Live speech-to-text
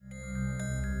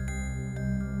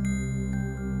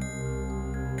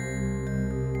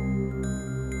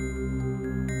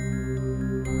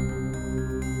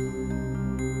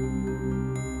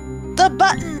The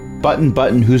button!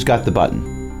 Button, who's got the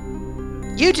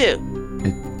button? You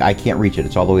do. I can't reach it.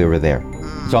 It's all the way over there.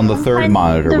 It's on the third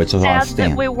monitor, which is on a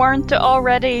stand. That we weren't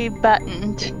already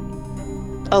buttoned.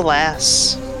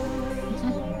 Alas.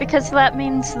 Because that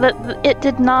means that it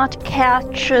did not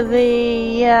catch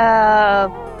the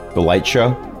light show?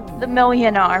 The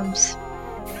million arms.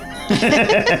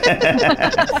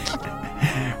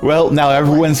 Well, now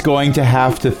everyone's going to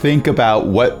have to think about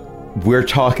what we're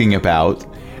talking about,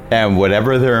 and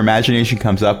whatever their imagination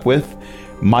comes up with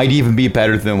might even be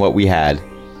better than what we had.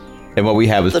 And what we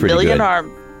had was pretty good.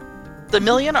 The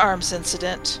million arms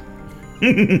incident.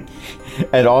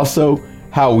 And also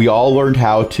how we all learned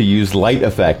how to use light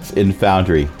effects in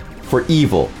Foundry for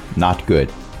evil, not good.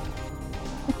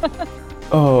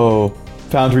 Oh,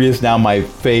 Foundry is now my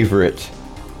favorite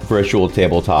virtual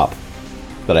tabletop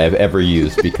that I have ever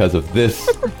used because of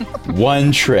this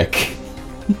one trick.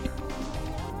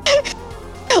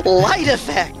 Light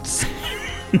effects.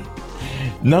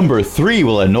 Number 3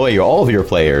 will annoy all of your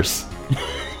players.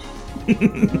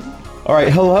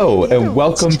 Alright, hello, and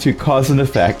welcome to Cause and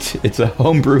Effect. It's a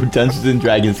homebrew Dungeons &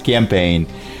 Dragons campaign.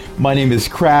 My name is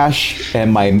Crash,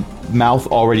 and my mouth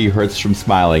already hurts from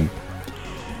smiling.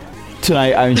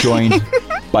 Tonight I'm joined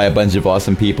by a bunch of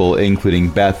awesome people, including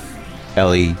Beth,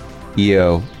 Ellie,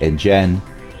 Io, and Jen.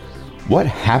 What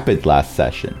happened last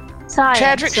session?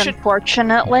 Science,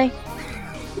 unfortunately.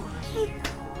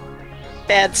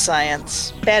 Bad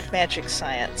science. Bad magic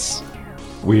science.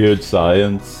 Weird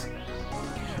science.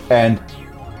 And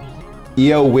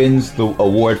Io wins the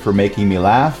award for making me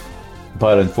laugh,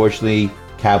 but unfortunately,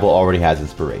 Cavill already has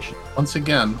inspiration. Once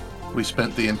again, we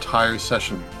spent the entire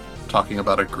session talking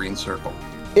about a green circle.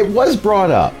 It was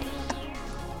brought up.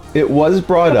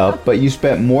 But you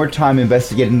spent more time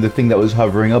investigating the thing that was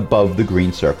hovering above the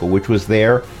green circle, which was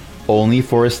there only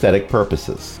for aesthetic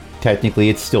purposes. Technically,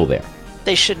 it's still there.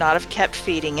 They should not have kept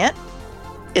feeding it.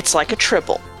 It's like a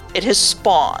tribble. It has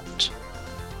spawned.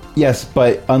 Yes,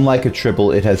 but unlike a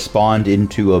tribble, it has spawned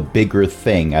into a bigger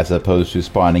thing as opposed to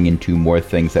spawning into more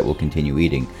things that will continue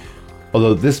eating.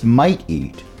 Although this might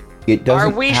eat, it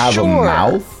doesn't have a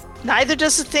mouth. Neither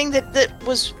does the thing that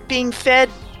was being fed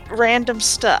random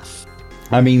stuff.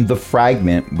 I mean, the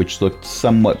fragment, which looked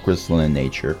somewhat crystalline in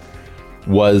nature,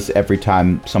 was every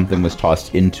time something was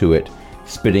tossed into it,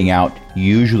 spitting out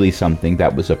usually something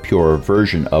that was a purer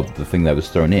version of the thing that was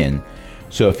thrown in.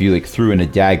 So if you threw in a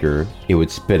dagger, it would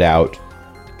spit out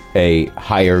a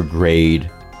higher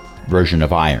grade version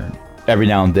of iron. Every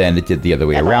now and then it did the other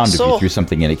way around. If you threw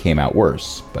something in, it came out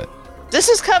worse. But this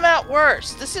has come out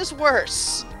worse. This is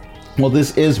worse. Well,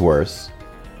 this is worse.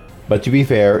 But to be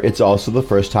fair, it's also the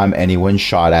first time anyone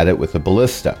shot at it with a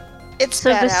ballista. So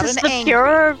this is the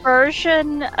purer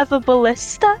version of a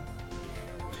ballista?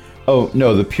 Oh,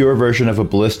 no, the pure version of a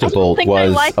ballista bolt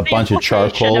was a bunch of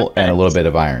charcoal and a little bit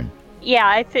of iron. Yeah,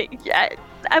 I think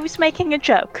I was making a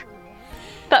joke.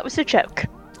 That was a joke.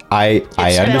 I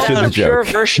understood the joke. Pure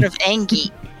version of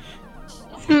Angie.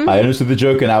 I understood the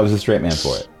joke, and I was a straight man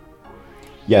for it.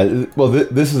 Yeah, well,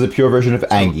 this is a pure version of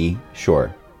Angie,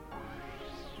 sure.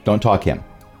 Don't talk him.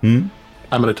 I'm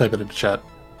going to type it into chat.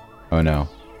 Oh, no.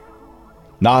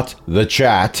 Not the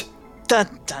chat.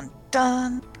 Dun, dun,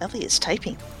 dun. Ellie is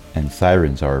typing. And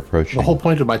sirens are approaching. The whole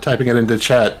point of my typing it into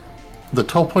chat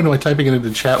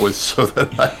was so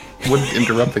that I wouldn't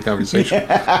interrupt the conversation.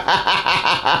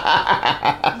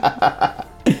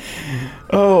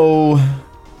 Oh,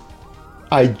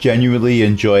 I genuinely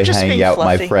enjoy hanging out with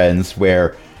my friends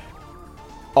where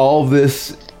all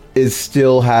this is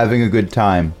still having a good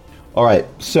time. All right,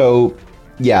 so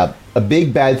yeah, a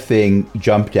big bad thing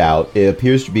jumped out. It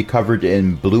appears to be covered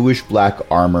in bluish black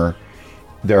armor.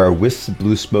 There are wisps of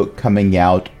blue smoke coming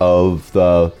out of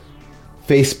the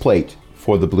faceplate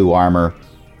for the blue armor,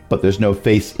 but there's no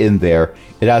face in there.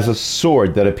 It has a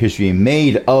sword that appears to be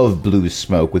made of blue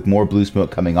smoke, with more blue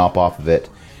smoke coming off of it.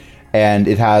 And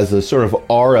it has a sort of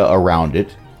aura around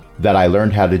it that I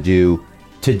learned how to do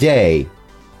today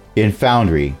in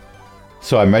Foundry.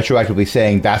 So I'm retroactively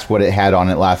saying that's what it had on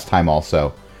it last time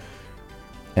also.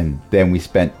 And then we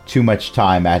spent too much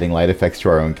time adding light effects to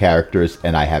our own characters,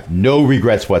 and I have no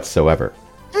regrets whatsoever.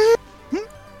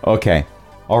 Okay.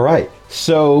 All right.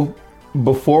 So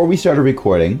before we started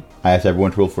recording, I asked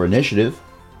everyone to roll for initiative,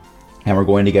 and we're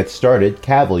going to get started.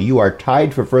 Cavill, you are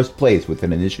tied for first place with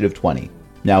an initiative 20.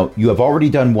 Now, you have already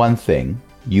done one thing.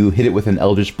 You hit it with an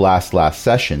Eldritch Blast last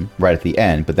session, right at the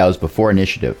end, but that was before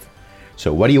initiative.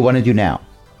 So what do you want to do now?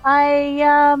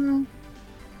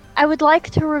 I would like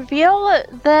to reveal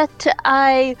that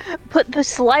I put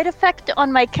this light effect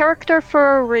on my character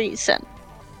for a reason.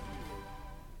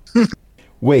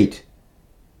 Wait.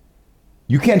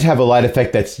 You can't have a light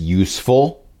effect that's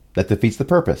useful. That defeats the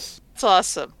purpose. It's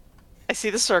awesome. I see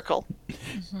the circle.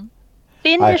 Mm-hmm.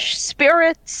 Fiendish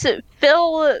spirits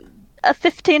fill a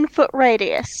 15-foot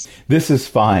radius. This is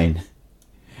fine.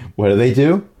 What do they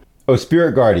do? Oh,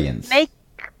 spirit guardians. Let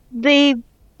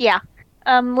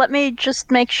me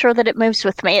just make sure that it moves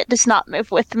with me. It does not move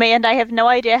with me, and I have no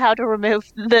idea how to remove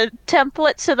the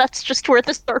template, so that's just where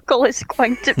the circle is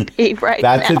going to be right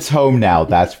That's now. its home now.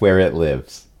 That's where it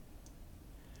lives.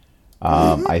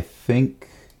 I think...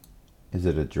 Is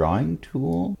it a drawing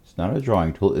tool? It's not a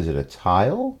drawing tool. Is it a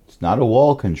tile? It's not a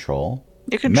wall control.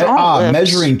 You can draw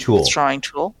measuring tool. It's drawing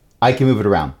tool. I can move it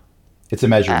around. It's a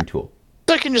measuring tool.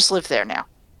 So it can just live there now.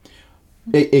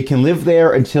 It can live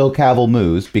there until Cavil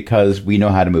moves because we know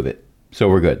how to move it. So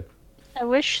we're good. I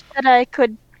wish that I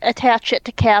could attach it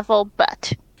to Cavil,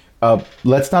 but...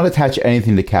 Let's not attach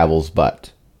anything to Cavil's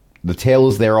butt. The tail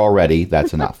is there already.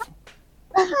 That's enough.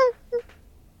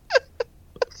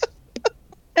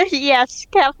 Yes,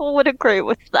 Cavil would agree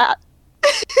with that.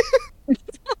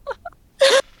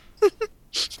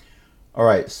 All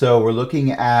right, so we're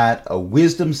looking at a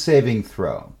wisdom saving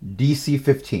throw. DC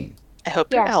 15. I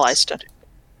hope your allies don't.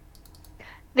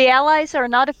 The allies are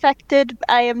not affected.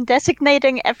 I am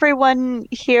designating everyone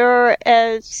here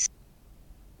as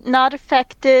not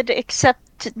affected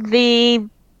except the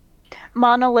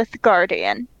Monolith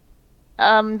Guardian.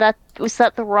 Was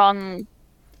that the wrong...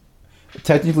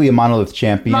 Technically a Monolith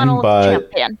Champion,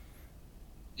 Champion.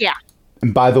 Yeah.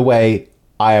 And by the way,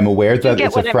 I am aware that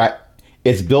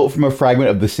it's built from a fragment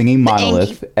of the Singing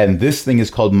Monolith, and this thing is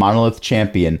called Monolith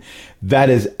Champion. That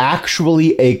is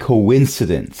actually a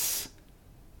coincidence.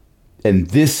 And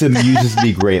this amuses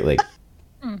me greatly.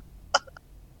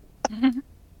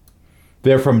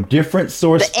 They're from different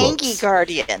source books. The Angie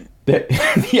Guardian. The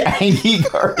Angie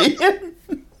Guardian?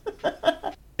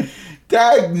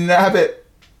 Dag nabbit.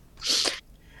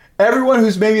 Everyone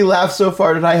who's made me laugh so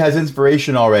far tonight has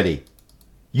inspiration already.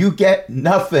 You get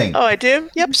nothing. Oh, I do?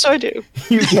 Yep, so I do.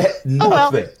 You get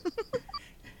nothing.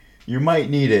 You might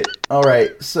need it. All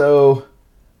right, so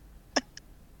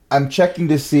I'm checking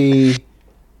to see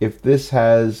if this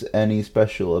has any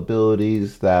special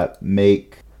abilities that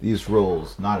make these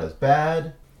rolls not as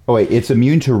bad. Oh wait, it's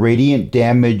immune to radiant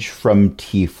damage from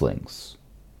tieflings.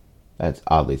 That's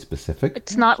oddly specific.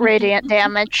 It's not radiant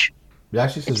damage. It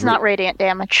actually says it's not radiant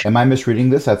damage. Am I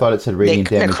misreading this? I thought it said radiant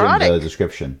damage in the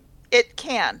description. It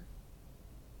can.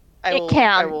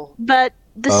 But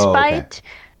despite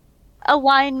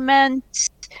alignment,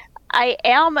 I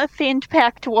am a Fiend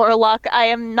Pact Warlock. I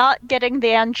am not getting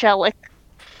the angelic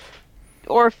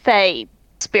or Fey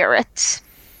spirits.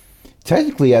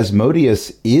 Technically,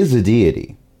 Asmodeus is a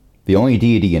deity. The only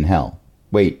deity in hell.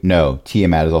 Wait, no.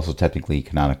 Tiamat is also technically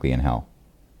canonically in hell.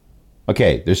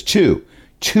 Okay, there's two.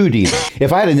 Two deities.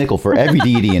 If I had a nickel for every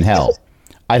deity in hell,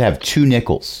 I'd have 2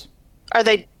 nickels. Are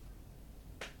they...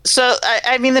 So,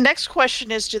 I mean, the next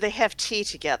question is, do they have tea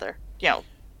together? You know.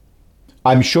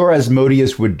 I'm sure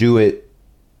Asmodeus would do it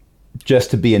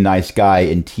just to be a nice guy,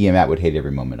 and Tiamat would hate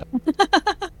every moment of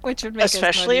it. Which would make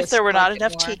especially if there were not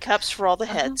enough teacups for all the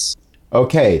heads.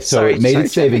 Okay, so it made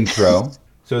its saving throw.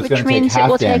 So it's going to take half damage. Which means it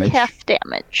will take half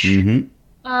damage.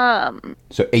 Mm-hmm.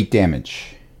 So 8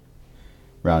 damage.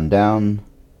 Round down.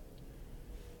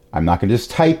 I'm not going to just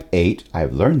type 8.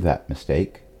 I've learned that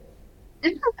mistake.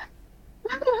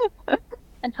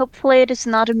 And hopefully it is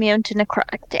not immune to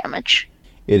necrotic damage.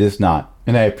 It is not.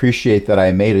 And I appreciate that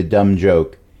I made a dumb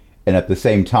joke, and at the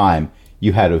same time,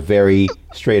 you had a very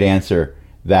straight answer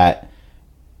that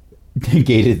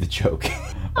negated the joke.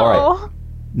 All right.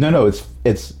 No,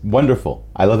 it's wonderful.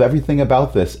 I love everything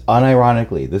about this,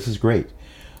 unironically. This is great.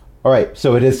 All right,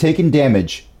 so it has taken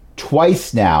damage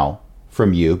twice now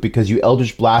from you because you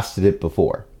Eldritch Blasted it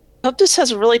before. I hope this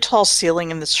has a really tall ceiling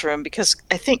in this room because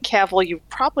I think, Cavil, you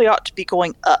probably ought to be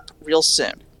going up real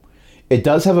soon. It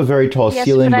does have a very tall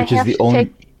ceiling, which is the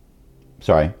only...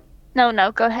 Sorry.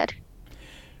 No, go ahead.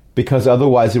 Because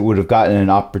otherwise it would have gotten an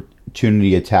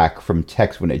opportunity attack from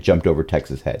Tex when it jumped over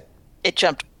Tex's head. It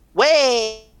jumped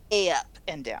way up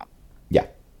and down. Yeah.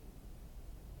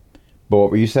 But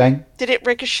what were you saying? Did it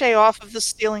ricochet off of the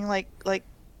ceiling like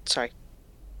sorry.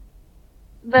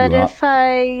 But if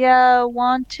I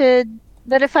wanted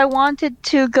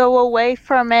to go away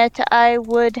from it, I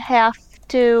would have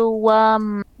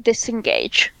to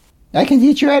disengage. I can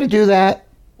teach you how to do that.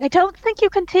 I don't think you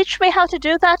can teach me how to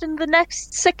do that in the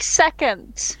next 6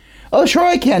 seconds. Oh, sure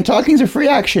I can. Talking's a free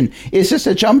action. It's just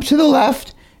a jump to the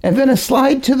left and then a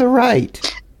slide to the right.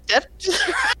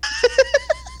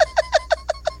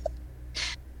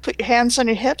 Put your hands on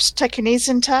your hips, tuck your knees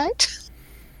in tight.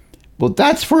 Well,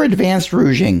 that's for advanced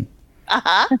rouging.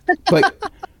 Uh-huh.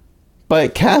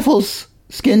 But Cavil's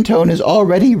skin tone is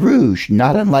already rouge,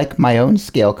 not unlike my own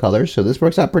scale color, so this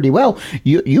works out pretty well.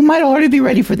 You might already be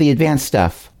ready for the advanced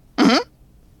stuff. Mm-hmm.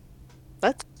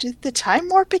 Let's do the time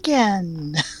warp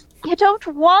again. You don't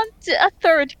want a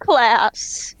third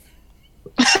class.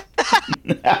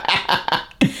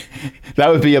 That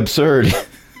would be absurd.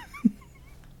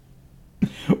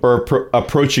 Or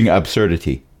approaching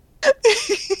absurdity.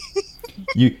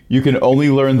 You can only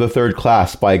learn the third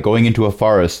class by going into a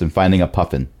forest and finding a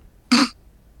puffin.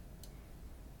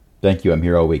 Thank you, I'm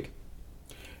here all week.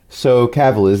 So,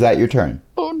 Cavil, is that your turn?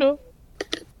 Oh, no.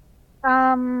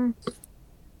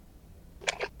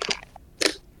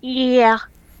 Yeah.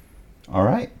 All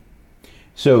right.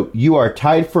 So, you are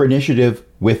tied for initiative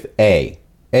with A.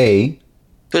 A...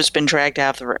 who's been dragged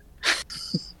out of the room.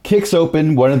 Kicks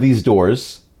open one of these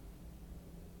doors.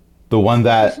 The one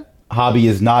that Hobby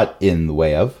is not in the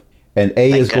way of. And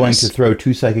A is going to throw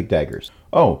 2 psychic daggers.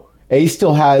 Oh, A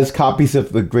still has copies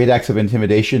of the Great Axe of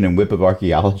Intimidation and Whip of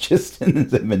Archaeologist in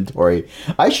his inventory.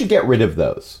 I should get rid of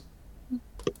those.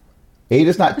 A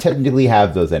does not technically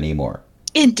have those anymore.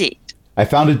 Indeed. I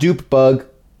found a dupe bug.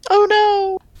 Oh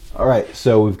no! Alright,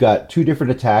 so we've got 2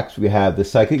 different attacks. We have the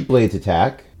Psychic Blades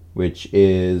attack, which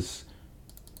is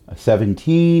a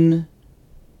 17.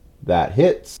 That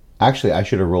hits. Actually, I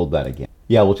should have rolled that again.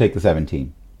 Yeah, we'll take the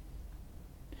 17.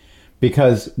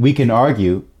 Because we can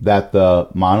argue that the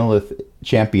Monolith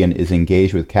Champion is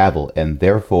engaged with Cavil, and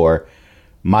therefore,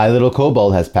 my little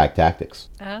kobold has pack tactics.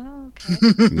 Oh,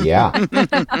 okay. Yeah.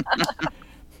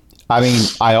 I mean,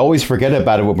 I always forget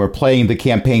about it when we're playing the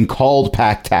campaign called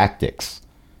Pack Tactics.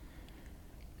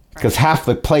 Because half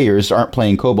the players aren't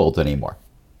playing kobolds anymore.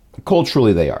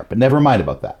 Culturally they are, but never mind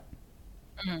about that.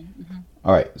 Mm-hmm.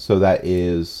 All right, so that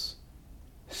is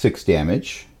 6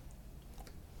 damage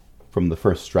from the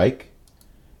first strike.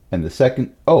 And the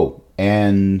second... Oh,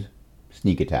 and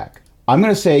sneak attack. I'm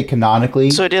going to say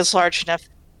canonically... So it is large enough...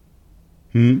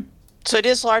 So it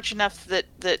is large enough that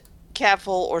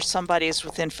Cavil or somebody is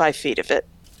within 5 feet of it.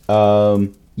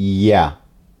 Yeah.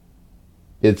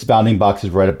 Its bounding box is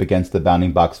right up against the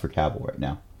bounding box for Cavil right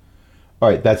now. All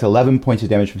right, that's 11 points of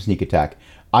damage from sneak attack.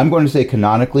 I'm going to say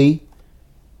canonically,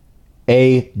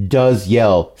 A does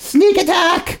yell, sneak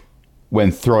attack,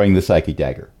 when throwing the psychic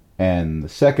dagger. And the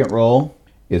second roll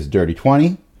is dirty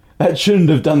 20. That shouldn't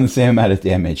have done the same amount of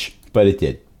damage, but it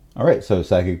did. All right, so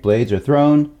psychic blades are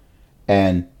thrown,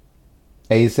 and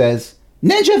A says,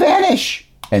 Ninja Vanish!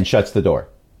 And shuts the door.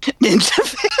 Ninja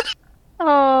Vanish?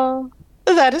 Oh.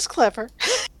 That is clever.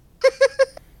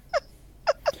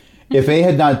 If A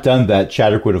had not done that,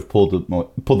 Chadwick would have pulled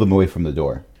them away from the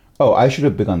door. Oh, I should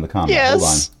have begun the combat. Yes. Hold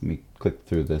on. Let me click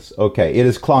through this. Okay, it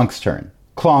is Clonk's turn.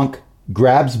 Clonk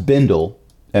grabs Bindle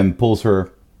and pulls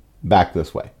her back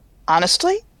this way.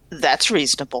 Honestly, that's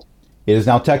reasonable. It is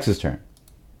now Tex's turn.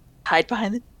 Hide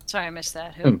behind the... Sorry, I missed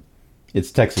that. Who?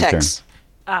 It's Tex's turn.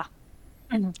 Ah.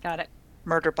 Got it.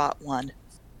 Murderbot 1.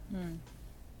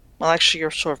 Well, actually,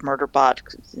 you're sort of Murderbot.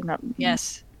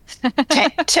 Yes.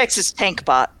 Texas Tank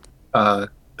Bot. I'm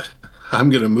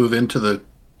going to move into the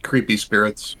creepy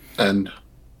spirits and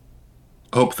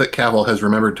hope that Cavil has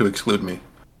remembered to exclude me.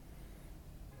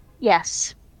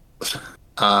 Yes.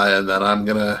 And then I'm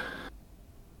going to...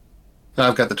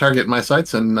 I've got the target in my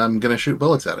sights, and I'm going to shoot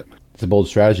bullets at it. It's a bold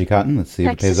strategy, Cotton. Let's see if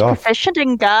it Tex pays is off. proficient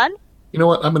in gun. You know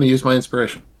what? I'm going to use my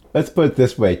inspiration. Let's put it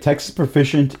this way. Tex is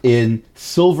proficient in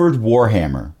Silvered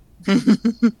Warhammer.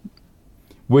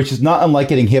 Which is not unlike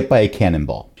getting hit by a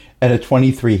cannonball. And a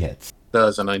 23 hits.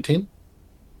 Does a 19?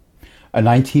 A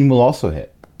 19 will also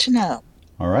hit. To know.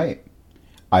 All right.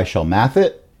 I shall math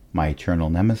it. My eternal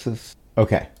nemesis.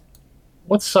 Okay.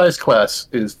 What size class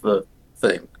is the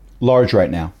thing? Large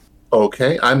right now.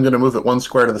 Okay, I'm going to move it 1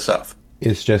 square to the south.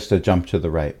 It's just a jump to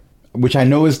the right. Which I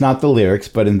know is not the lyrics,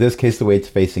 but in this case, the way it's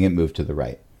facing it, move to the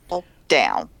right. Well,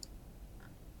 down.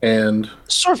 And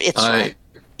Sort of its right.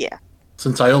 Yeah.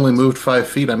 Since I only moved 5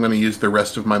 feet, I'm going to use the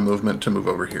rest of my movement to move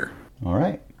over here. All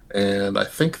right. And I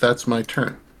think that's my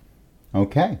turn.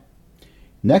 Okay.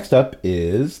 Next up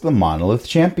is the Monolith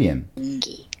Champion.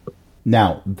 Angie.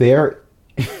 Now, there...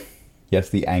 yes,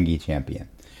 the Angie Champion.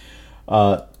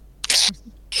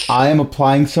 I am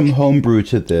applying some homebrew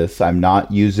to this. I'm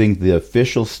not using the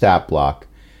official stat block.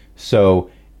 So,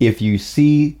 if you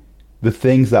see the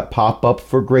things that pop up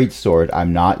for Greatsword,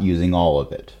 I'm not using all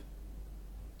of it.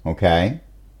 Okay?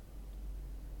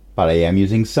 But I am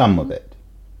using some of it.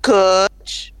 Good.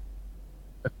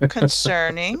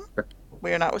 Concerning.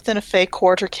 We are not within a Fey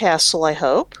Court or castle, I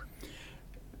hope.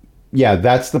 Yeah,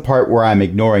 that's the part where I'm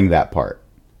ignoring that part.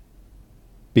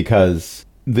 Because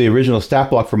the original stat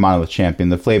block for Monolith Champion,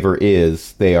 the flavor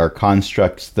is they are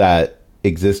constructs that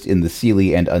exist in the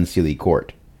Seelie and Unseelie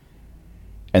court.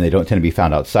 And they don't tend to be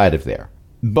found outside of there.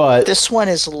 But this one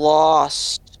is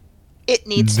lost. It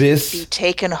needs to be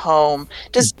taken home.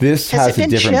 This has a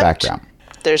different background.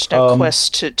 There's no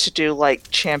quest to do like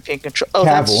champion control. Oh,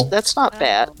 Cavil, that's not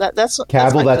bad. That's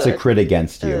Cavil, that's a crit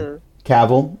against you.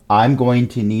 Cavil, I'm going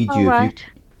to need you. Right.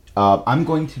 I'm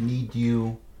going to need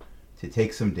you to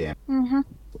take some damage. Mm-hmm.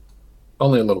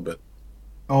 Only a little bit.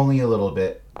 Only a little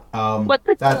bit. What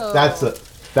the?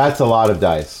 That's a lot of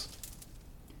dice.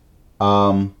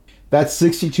 That's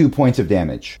 62 points of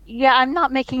damage. Yeah, I'm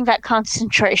not making that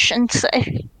concentration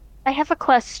save. I have a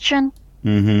question.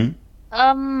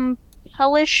 Mm-hmm.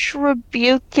 Hellish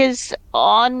Rebuke is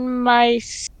on my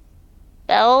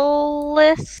spell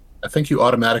list? I think you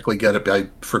automatically get it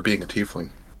for being a tiefling.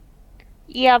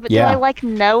 Yeah, but do I,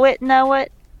 know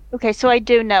it? Okay, so I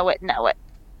do know it.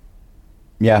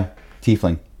 Yeah,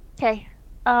 tiefling. Okay.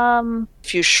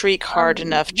 If you shriek hard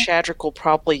enough, Chadrick will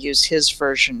probably use his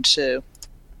version, too.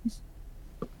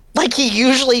 Like he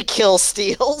usually kills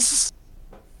steals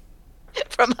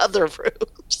from other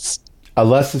rooms.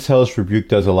 Unless this Hellish Rebuke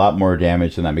does a lot more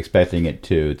damage than I'm expecting it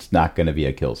to, it's not going to be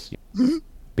a kill steal.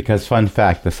 Because, fun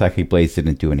fact, the Psychic Blades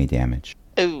didn't do any damage.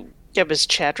 Oh, yeah, but is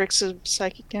Chadrick's a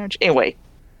psychic damage? Anyway,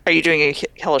 are you doing a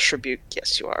Hellish Rebuke?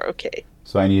 Yes, you are. Okay.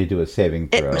 So I need to do a saving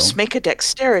throw. It must make a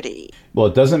dexterity. Well,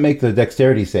 it doesn't make the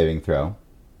dexterity saving throw.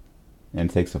 And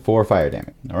it takes a 4 fire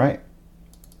damage. All right.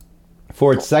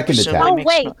 For its second attack. Oh,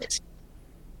 wait.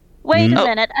 Wait a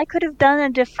minute. I could have done a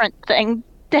different thing.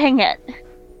 Dang it.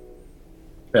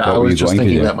 Yeah, I was just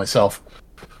thinking that myself.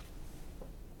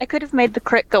 I could have made the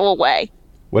crit go away.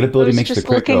 What ability makes the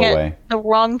crit go away? I was just looking at the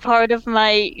wrong part of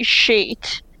my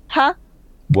sheet. Huh?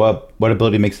 What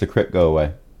ability makes the crit go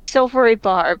away? Silvery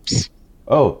Barbs.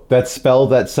 Oh, that spell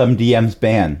that some DMs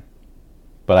ban.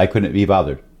 But I couldn't be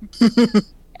bothered.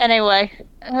 Anyway.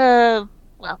 Well.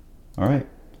 Alright.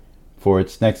 For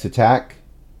its next attack.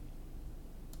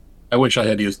 I wish I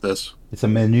had used this. It's a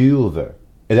maneuver.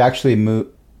 It actually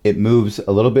moves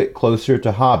a little bit closer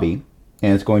to Hobby,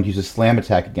 and it's going to use a slam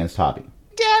attack against Hobby.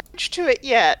 Damage to it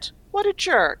yet. What a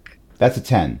jerk. That's a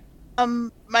 10.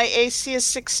 My AC is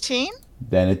 16?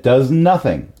 Then it does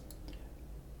nothing.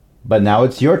 But now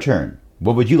it's your turn.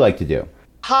 What would you like to do?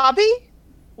 Hobby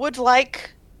would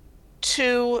like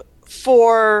to,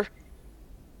 for,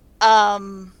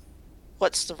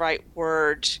 what's the right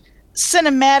word?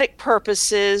 Cinematic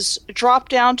purposes, drop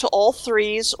down to all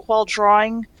threes while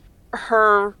drawing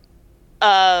her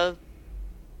 +1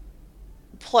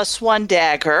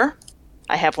 dagger.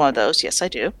 I have one of those. Yes, I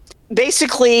do.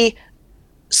 Basically,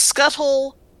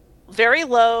 scuttle very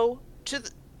low to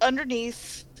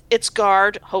underneath its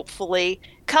guard, hopefully,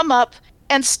 come up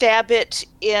and stab it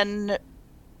in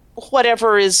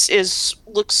whatever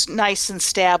looks nice and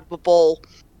stabbable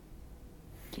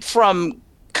from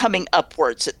coming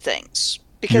upwards at things.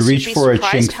 Because you reach for a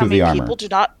chink through the armor. People do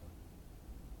not.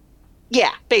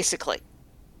 Yeah, basically.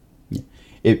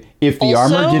 If the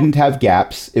armor didn't have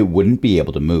gaps, it wouldn't be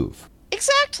able to move.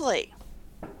 Exactly.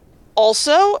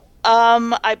 Also,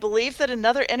 I believe that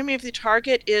another enemy of the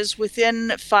target is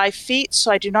within 5 feet,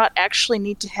 so I do not actually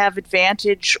need to have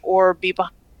advantage or be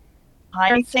behind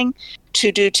anything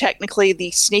to do technically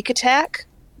the sneak attack.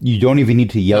 You don't even need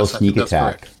to yell sneak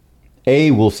attack. Correct.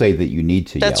 A will say that you need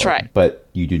to yell it, but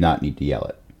you do not need to yell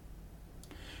it.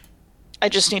 I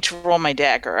just need to roll my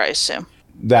dagger, I assume.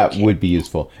 That would be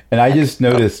useful. And I just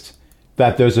noticed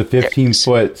that there's a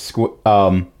 15-foot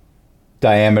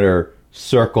diameter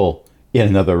circle in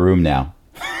another room now.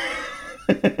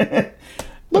 I'm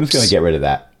just going to get rid of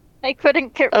that. I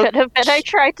couldn't get rid of it. I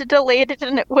tried to delete it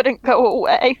and it wouldn't go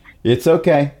away. It's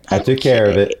okay. I took care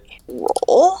of it.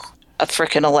 Roll a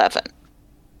frickin' 11.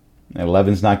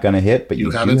 11's not going to hit, but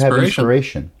you do have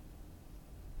inspiration.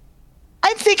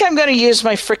 I think I'm going to use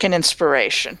my frickin'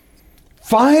 inspiration.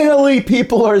 Finally,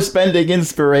 people are spending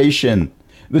inspiration.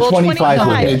 The 25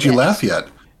 will hit. Did you laugh yet?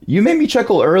 You made me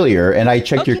chuckle earlier, and I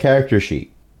checked your character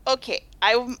sheet. Okay,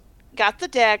 I got the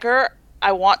dagger.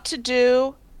 I want to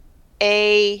do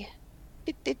a...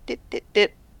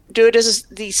 Do it as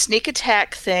the sneak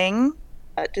attack thing.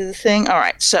 Do the thing. All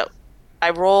right, so I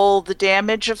roll the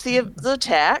damage of the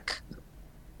attack,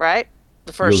 right?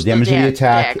 The first roll damage of the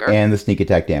attack dagger. And the sneak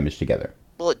attack damage together.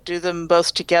 Will it do them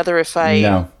both together if I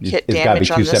hit it's damage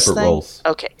gotta be two separate rolls.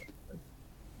 Okay.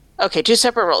 Okay, 2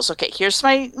 separate rolls. Okay, here's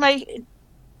my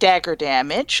dagger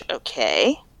damage.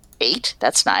 Okay. 8.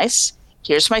 That's nice.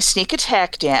 Here's my sneak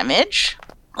attack damage.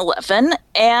 11.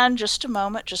 And just a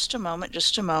moment.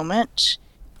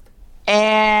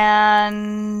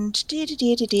 And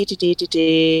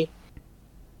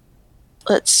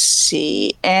let's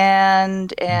see.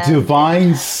 And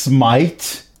Divine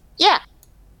Smite? Yeah.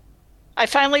 I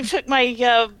finally took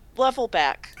my level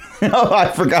back. Oh,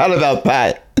 I forgot about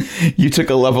that. You took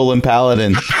a level in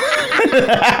Paladin.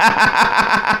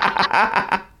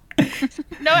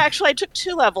 No, actually, I took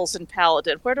 2 levels in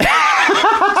Paladin. Where do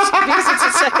I... because it's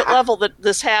the second level that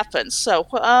this happens. So,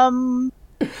 how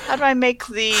do I make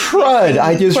the... Crud,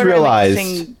 I just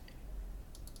realized.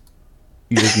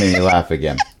 You just made me laugh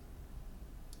again.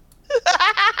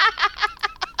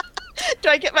 Do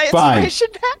I get my inspiration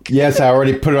back? Yes, I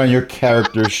already put it on your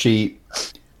character sheet.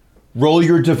 Roll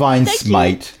your Divine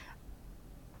Smite.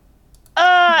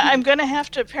 I'm going to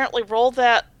have to apparently roll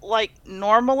that like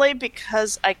normally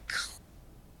because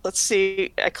let's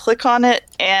see, I click on it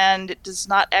and it does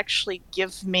not actually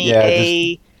give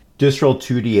me just roll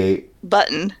 2d8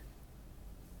 button.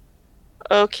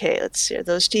 Okay, let's see. Are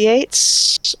those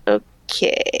d8s?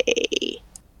 Okay.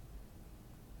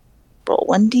 Roll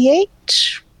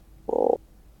 1d8. Roll.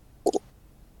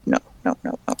 No.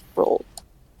 Roll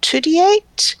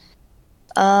 2d8.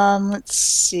 Let's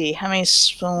see. What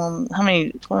of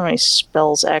my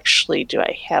spells actually do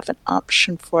I have an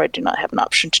option for? I do not have an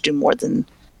option to do more than...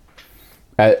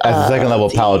 As a second level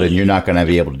paladin, you're not going to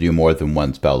be able to do more than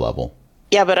 1 spell level.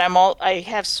 Yeah, but I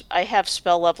have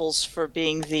spell levels for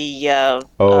being the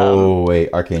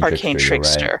Arcane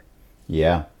Trickster. Right.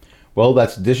 Yeah. Well,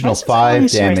 that's additional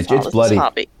 5 damage. It's bloody.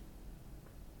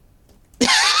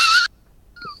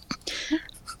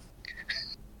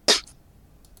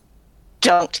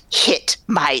 Don't hit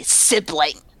my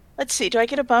sibling. Let's see, do I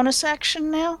get a bonus action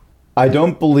now? I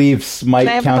don't believe Smite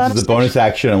counts as a bonus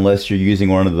action unless you're using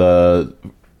one of the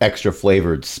extra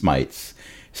flavored smites.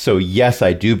 So yes,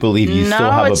 I do believe you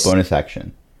still have a bonus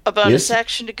action. A bonus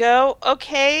action to go.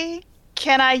 Okay.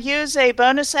 Can I use a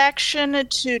bonus action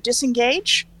to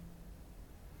disengage?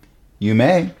 You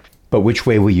may, but which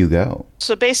way will you go?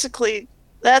 So basically,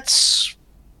 that's...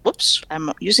 Whoops,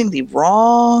 I'm using the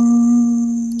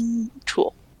wrong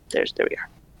tool. There we are.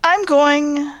 I'm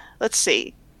going, let's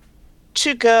see,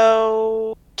 to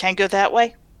go... Can I go that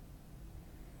way?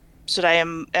 So that I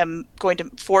am going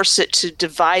to force it to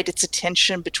divide its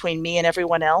attention between me and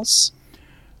everyone else?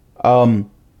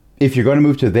 If you're going to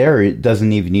move to there, it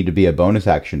doesn't even need to be a bonus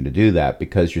action to do that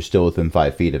because you're still within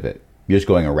 5 feet of it. You're just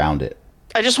going around it.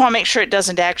 I just want to make sure it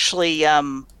doesn't actually,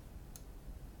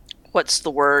 what's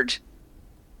the word?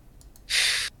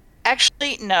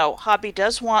 Actually, no. Hobby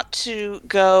does want to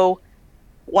go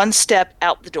 1 step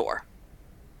out the door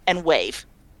and wave.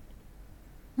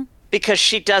 Because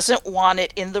she doesn't want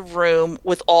it in the room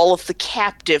with all of the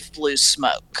captive blue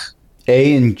smoke.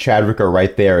 A and Chadwick are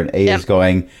right there, and A is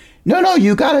going, No,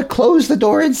 you gotta close the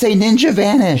door and say ninja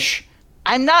vanish.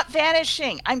 I'm not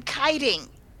vanishing. I'm kiting.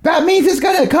 That means it's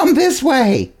gonna come this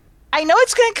way. I know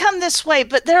it's gonna come this way,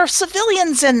 but there are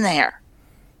civilians in there.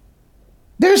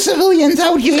 There's civilians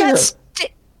out here.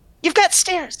 You've got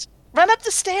stairs. Run up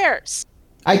the stairs.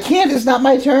 I can't. It's not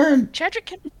my turn. Chadrick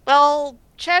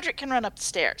can run up the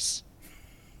stairs.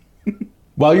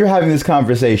 While you're having this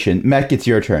conversation, Mech, it's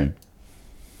your turn.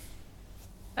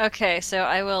 Okay, so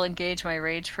I will engage my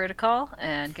rage protocol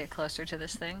and get closer to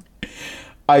this thing.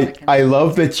 I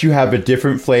love that you have a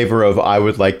different flavor of I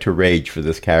would like to rage for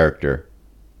this character.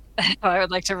 I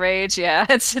would like to rage, yeah.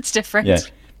 It's different. Yeah.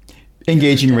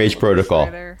 Engaging rage protocol.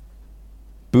 Further.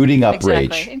 Booting up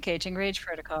rage. Engaging rage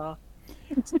protocol.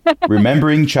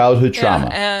 Remembering childhood trauma.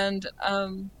 Yeah, and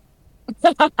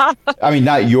I mean,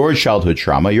 not your childhood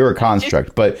trauma. You're a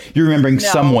construct, but you're remembering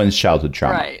someone's childhood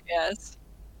trauma. Right, yes.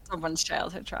 Someone's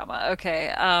childhood trauma.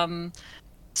 Okay.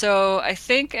 So I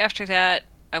think after that,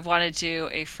 I want to do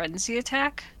a frenzy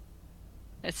attack.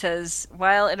 It says,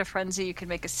 while in a frenzy, you can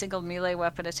make a single melee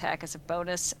weapon attack as a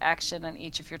bonus action on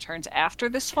each of your turns after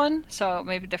this one. So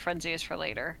maybe the frenzy is for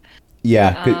later.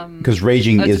 Yeah, because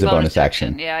raging is a bonus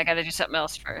action. Yeah, I got to do something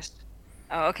else first.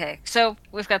 Oh, okay. So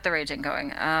we've got the raging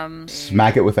going.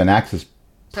 Smack it with an axe is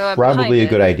probably a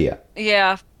good idea.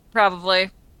 Yeah,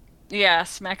 probably. Yeah,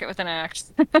 smack it with an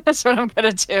axe. That's what I'm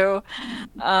gonna do.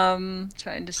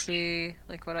 Trying to see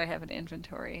what I have in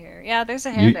inventory here. Yeah, there's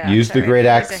a hand axe. Use the great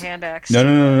axe. There's a hand axe.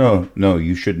 No.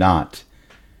 You should not,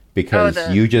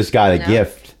 because you just got a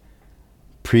gift.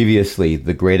 Previously,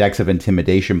 the great axe of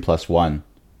intimidation +1.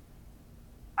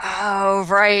 Oh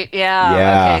right,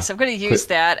 yeah. Okay, so I'm gonna use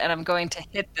that, and I'm going to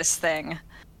hit this thing,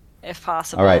 if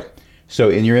possible. All right. So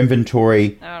in your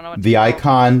inventory, the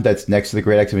icon that's next to the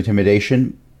great axe of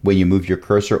intimidation. When you move your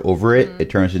cursor over it, it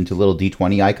turns into a little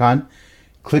D20 icon.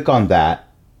 Click on that.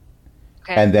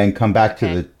 and then come back to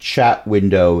Okay. the chat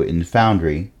window in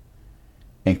Foundry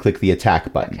and click the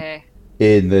attack button. Okay.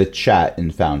 In the chat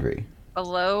in Foundry.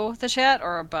 Below the chat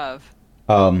or above?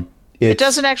 It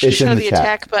doesn't actually show the chat.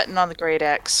 attack button on the Great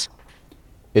Axe.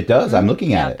 It does. I'm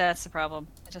looking at it. That's the problem.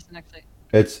 It doesn't actually.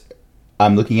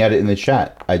 I'm looking at it in the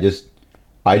chat. I just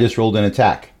rolled an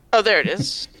attack. Oh, there it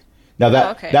is. Now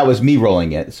that was me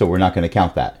rolling it, so we're not going to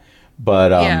count that.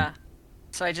 But yeah.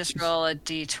 So I just roll a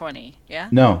d20. Yeah.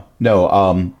 No.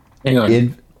 Hang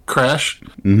on. Crash.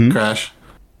 Mm-hmm. Crash.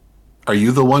 Are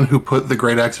you the one who put the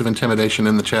Great Axe of Intimidation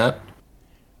in the chat?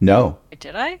 No.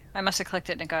 Did I? I must have clicked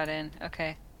it and it got in.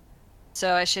 Okay.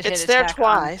 So I should hit It's attack there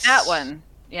twice. on that one.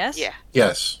 Yes? Yeah.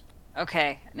 Yes.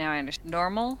 Okay. Now I understand.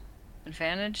 Normal,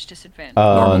 advantage, disadvantage.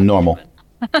 Normal.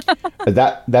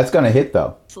 That's going to hit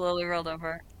though. Slowly rolled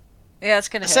over. Yeah, it's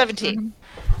gonna hit. 17.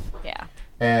 Mm-hmm. Yeah.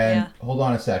 And hold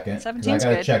on a second. 17's I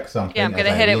gotta good. check something. Yeah, I'm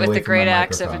gonna hit it with the Great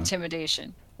Axe of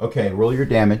Intimidation. Okay, roll your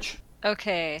damage.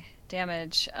 Okay,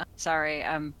 damage. Sorry,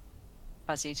 I'm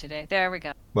fuzzy today. There we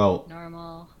go. Well,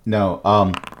 normal. No.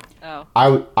 Oh.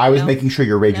 I was making sure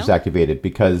your rage was activated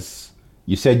because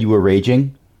you said you were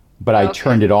raging, but I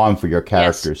turned it on for your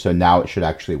character, so now it should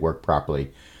actually work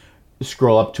properly.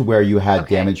 Scroll up to where you had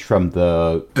damage from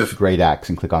the Great Axe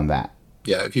and click on that.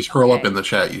 Yeah, if you scroll up in the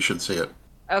chat, you should see it.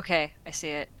 Okay, I see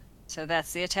it. So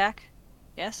that's the attack?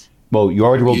 Yes? Well, you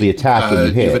already rolled the attack and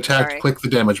you hit. You've attacked, click the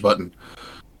damage button.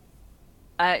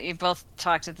 You both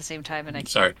talked at the same time and I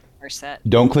Sorry. First set.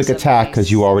 Don't click attack because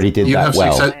you already did that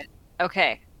well.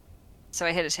 Okay, so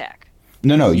I hit attack.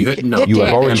 No, you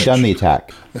have already done the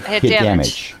attack. I hit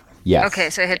damage. Yes. Okay,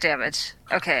 so I hit damage.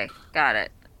 Okay, got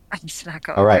it. It's not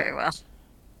going very well.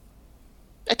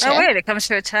 Oh, wait, it comes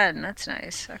to a 10. That's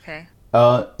nice. Okay.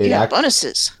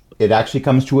 Bonuses. It actually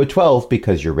comes to a 12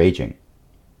 because you're raging.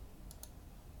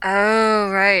 Oh,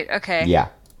 right. Okay. Yeah.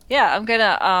 Yeah, I'm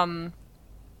gonna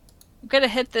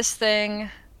hit this thing.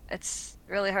 It's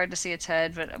really hard to see its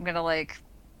head, but I'm gonna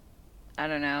I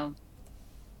don't know,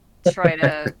 try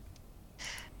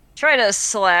to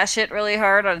slash it really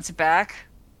hard on its back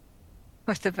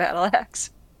with the battle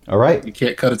axe. All right. You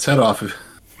can't cut its head off. You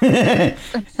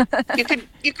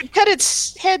could cut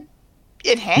its head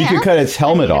in half. You could cut its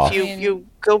helmet off. You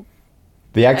go.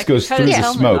 The axe goes through the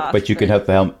smoke, but you could cut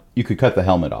the helmet. You could cut the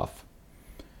helmet off.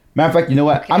 Matter of fact, you know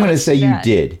what? I'm going to say you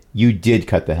did. You did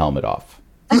cut the helmet off.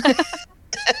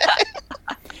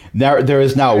 There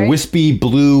is now a wispy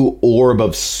blue orb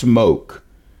of smoke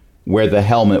where the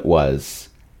helmet was.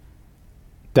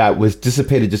 That was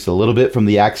dissipated just a little bit from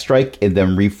the axe strike and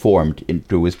then reformed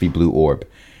into a wispy blue orb.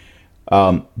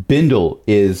 Bindle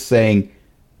is saying,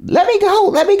 "Let me go.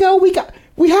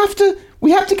 We have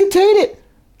to contain it.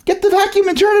 Get the vacuum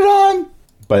and turn it on."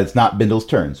 But it's not Bindle's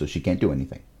turn, so she can't do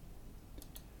anything.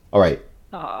 All right.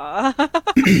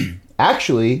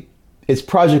 Actually, it's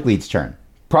Project Lead's turn.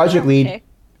 Project Lead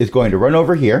is going to run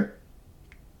over here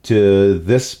to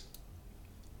this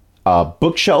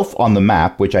bookshelf on the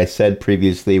map, which I said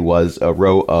previously was a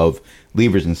row of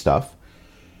levers and stuff.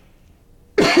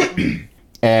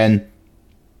 And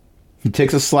he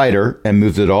takes a slider and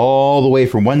moves it all the way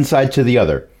from one side to the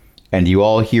other. And you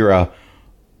all hear a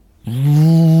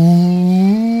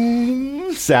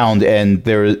sound, and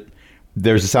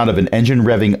there's a sound of an engine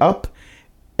revving up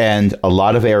and a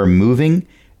lot of air moving.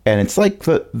 And it's like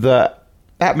the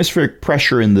atmospheric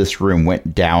pressure in this room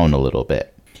went down a little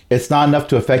bit. It's not enough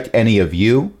to affect any of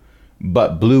you,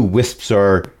 but blue wisps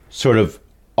are sort of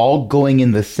all going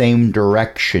in the same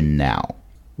direction now.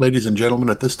 Ladies and gentlemen,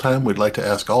 at this time, we'd like to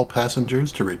ask all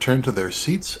passengers to return to their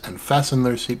seats and fasten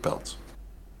their seatbelts.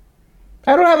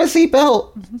 I don't have a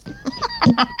seatbelt.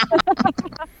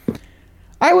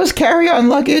 I was carry-on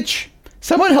luggage.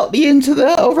 Someone help me into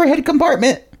the overhead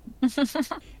compartment.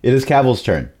 It is Cavill's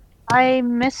turn. I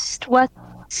missed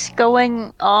what's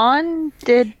going on.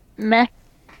 Did Mech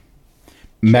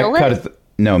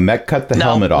cut the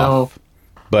helmet off,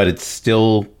 but it's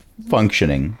still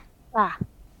functioning.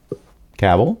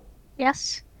 Cavill?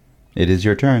 Yes. It is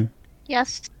your turn.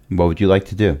 Yes. What would you like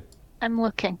to do? I'm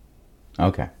looking.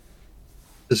 Okay.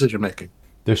 Decision making.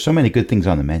 There's so many good things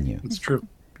on the menu. It's true.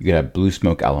 You could have blue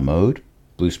smoke a la mode,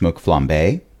 blue smoke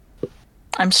flambe.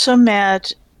 I'm so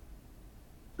mad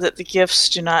that the gifts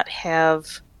do not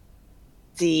have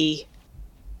the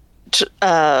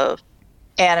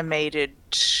animated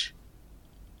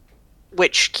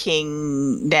Witch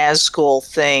King Nazgul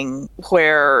thing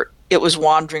where it was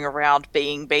wandering around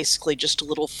being basically just a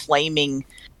little flaming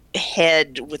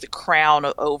head with a crown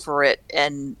over it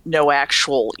and no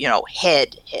actual,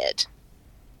 head.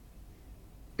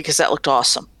 Because that looked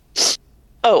awesome.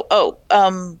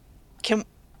 Can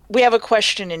we have a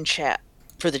question in chat?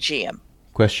 for the GM.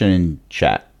 Question in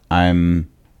chat.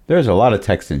 There's a lot of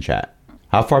text in chat.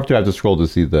 How far up do I have to scroll to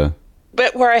see the...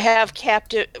 But where I have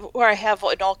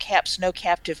in all caps, no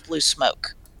captive blue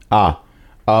smoke.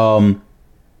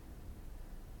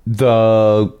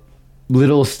 The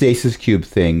little stasis cube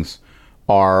things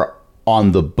are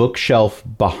on the bookshelf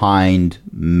behind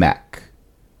mech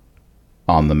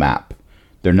on the map.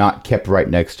 They're not kept right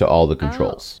next to all the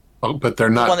controls. Oh, but they're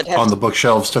not on the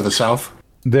bookshelves to the south?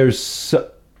 There's...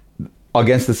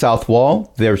 Against the south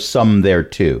wall, there's some there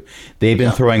too. They've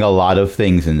been throwing a lot of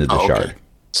things into the shard.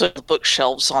 So the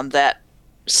bookshelves on that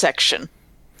section.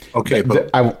 Okay, but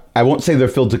I won't say they're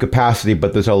filled to capacity,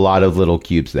 but there's a lot of little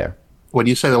cubes there. When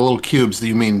you say the little cubes, do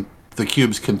you mean the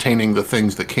cubes containing the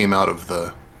things that came out of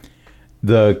the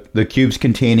cubes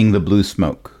containing the blue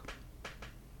smoke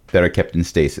that are kept in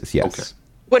stasis? Yes. Okay.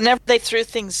 Whenever they threw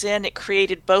things in, it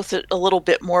created both a little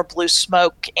bit more blue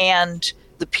smoke and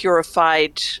the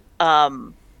purified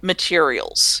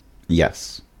materials.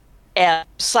 Yes. And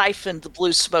siphoned the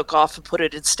blue smoke off and put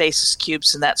it in stasis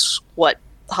cubes, and that's what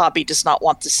Hobby does not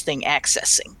want this thing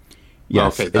accessing.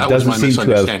 Yes, okay, that was my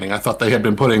misunderstanding. I thought they had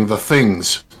been putting the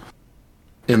things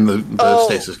in the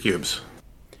stasis cubes.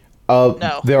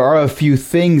 No. There are a few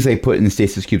things they put in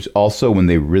stasis cubes also when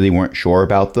they really weren't sure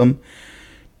about them.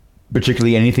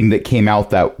 Particularly anything that came out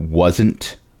that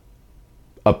wasn't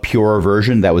a pure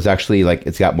version, that was actually like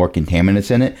it's got more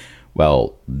contaminants in it.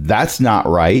 Well, that's not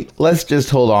right. Let's just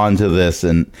hold on to this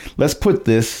and let's put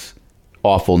this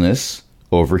awfulness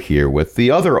over here with the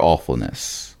other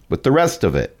awfulness, with the rest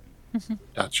of it.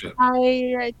 Gotcha.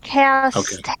 I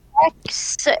cast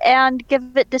Hex and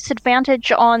give it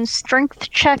disadvantage on strength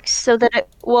checks so that it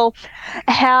will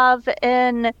have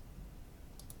a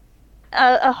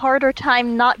harder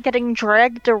time not getting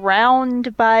dragged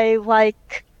around by,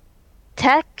 like,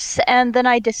 techs, and then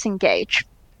I disengage.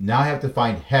 Now I have to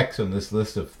find Hex on this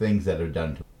list of things that are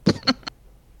done to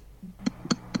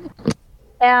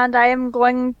And I am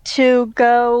going to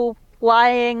go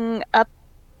flying up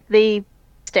the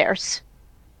stairs.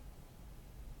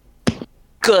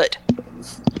 Good.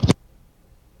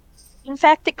 In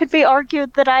fact, it could be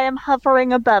argued that I am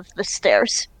hovering above the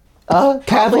stairs.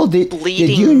 Cavil, did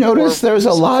you notice there's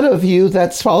a lot of you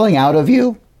that's falling out of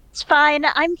you? It's fine.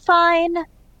 I'm fine.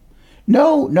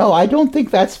 No, I don't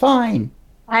think that's fine.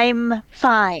 I'm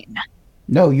fine.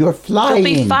 No, you're flying.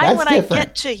 You'll be fine that's when different. I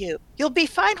get to you. You'll be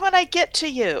fine when I get to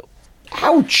you.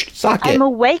 Ouch, sock it. I'm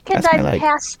awake and That's I'm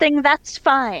casting. That's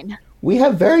fine. We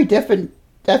have very different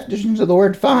definitions of the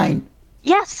word fine.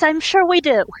 Yes, I'm sure we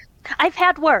do. I've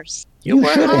had worse. You were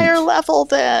shouldn't. higher level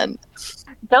then.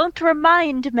 Don't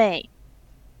remind me.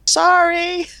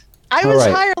 Sorry. I All was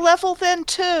right. higher level then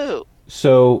too.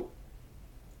 So,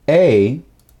 A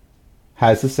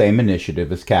has the same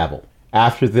initiative as Cavil.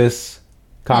 After this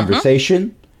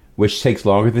conversation, which takes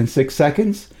longer than 6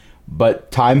 seconds,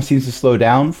 but time seems to slow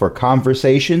down for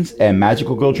conversations and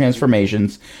magical girl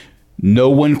transformations, no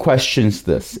one questions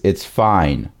this. It's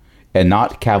fine. And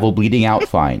not Cavil bleeding out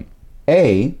fine.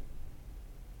 A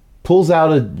pulls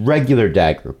out a regular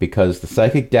dagger because the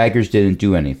psychic daggers didn't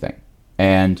do anything.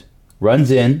 And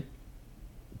runs in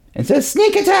and says,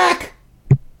 "Sneak attack!"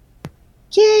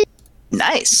 Yay.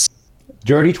 Nice.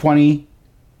 Dirty 20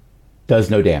 does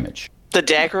no damage. The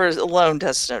dagger alone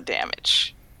does no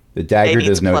damage. The dagger A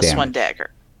does no plus damage. one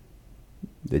dagger.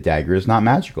 The dagger is not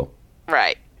magical.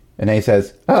 Right. And A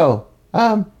says,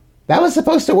 that was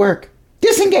supposed to work.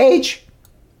 Disengage!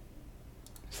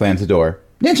 Slams the door.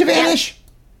 Ninja vanish!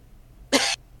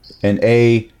 And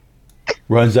A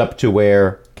runs up to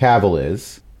where Cavil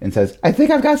is and says, "I think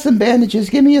I've got some bandages.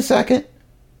 Give me a second."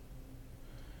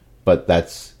 But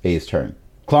that's A's turn.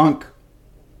 Clonk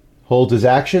holds his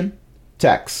action.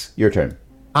 Tex, your turn.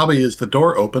 Hobby, is the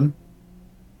door open?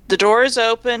 The door is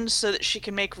open so that she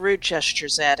can make rude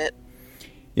gestures at it.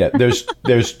 Yeah,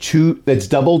 there's two, it's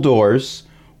double doors.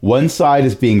 One side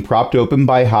is being propped open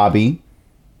by Hobby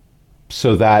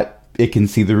so that it can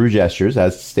see the rude gestures,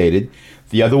 as stated.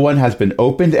 The other one has been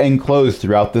opened and closed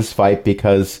throughout this fight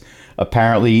because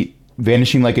apparently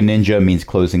vanishing like a ninja means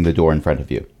closing the door in front of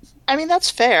you. I mean,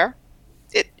 that's fair.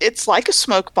 It's like a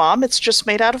smoke bomb. It's just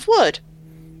made out of wood.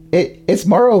 It's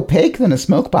more opaque than a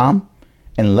smoke bomb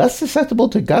and less susceptible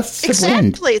to gusts of wind.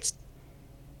 Exactly. It's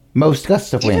Most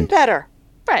gusts of even wind. better.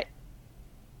 Right.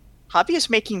 Hobby is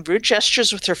making rude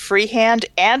gestures with her free hand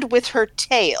and with her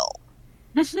tail.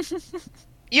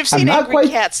 You've seen angry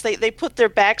cats. They put their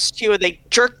backs to you and they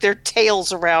jerk their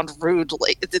tails around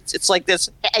rudely. It's like this,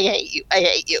 I hate you, I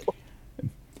hate you.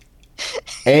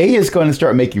 A is going to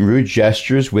start making rude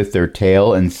gestures with their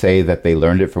tail and say that they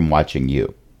learned it from watching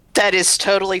you. That is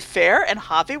totally fair, and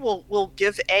Javi will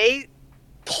give a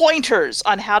pointers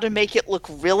on how to make it look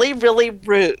really, really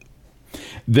rude.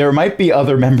 There might be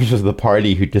other members of the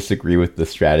party who disagree with this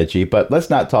strategy, but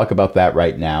let's not talk about that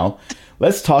right now.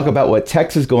 Let's talk about what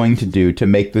Tex is going to do to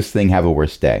make this thing have a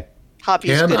worse day.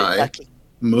 Javi's good at lucky.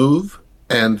 Move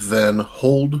and then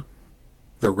hold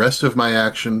the rest of my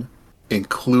action,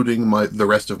 including the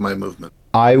rest of my movement?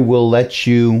 I will let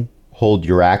you hold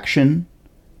your action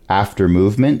after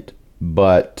movement,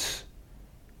 but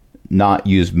not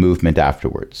use movement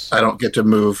afterwards. I don't get to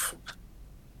move.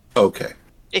 Okay.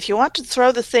 If you want to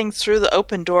throw the thing through the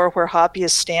open door where Hobby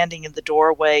is standing in the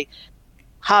doorway,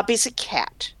 Hobby's a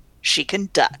cat. She can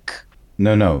duck.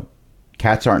 No.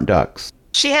 Cats aren't ducks.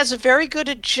 She has a very good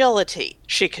agility.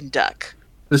 She can duck.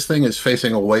 This thing is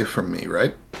facing away from me,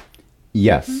 right?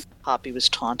 Yes. Hobby was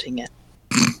taunting it.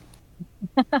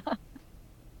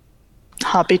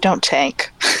 Hobby, don't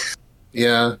tank.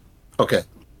 Yeah. Okay.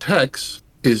 Tex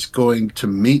is going to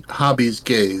meet Hobby's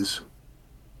gaze,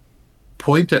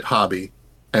 point at Hobby,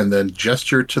 and then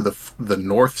gesture to the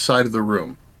north side of the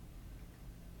room,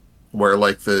 where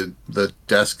like the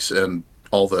desks and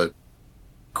all the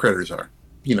critters are.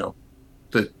 You know,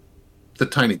 the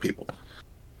tiny people.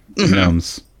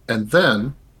 Gnomes. And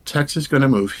then Tex is going to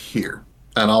move here,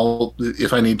 and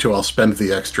if I need to, I'll spend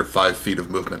the extra 5 feet of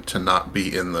movement to not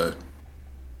be in the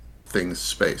thing's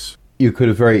space. You could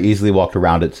have very easily walked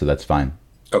around it, so that's fine.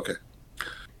 Okay.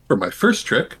 For my first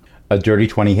trick, a dirty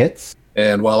 20 hits.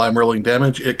 And while I'm rolling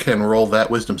damage, it can roll that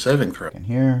wisdom saving throw. And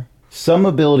here. Some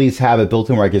abilities have it built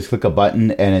in where I just click a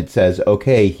button and it says,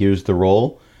 okay, here's the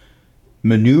roll.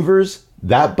 Maneuvers,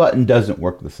 that button doesn't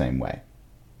work the same way.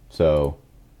 So,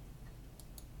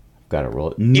 I've got to roll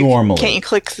it normally. Can't you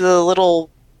click the little...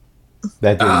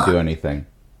 That didn't do anything.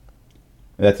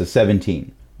 That's a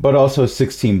 17. But also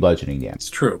 16 bludgeoning damage. It's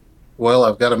true. Well,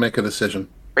 I've got to make a decision.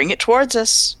 Bring it towards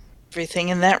us. Everything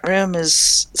in that room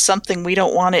is something we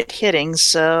don't want it hitting,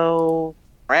 so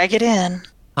drag it in.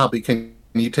 Hobby, can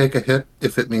you take a hit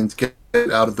if it means get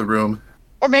out of the room?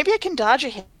 Or maybe I can dodge a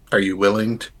hit. Are you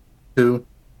willing to?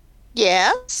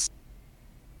 Yes.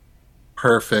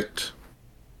 Perfect.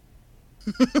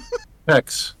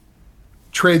 X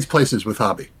trades places with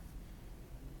Hobby.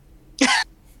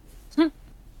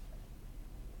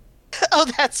 Oh,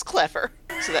 that's clever.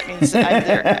 So that means I'm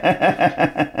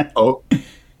there. Oh.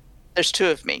 There's 2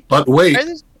 of me. But wait,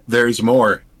 there's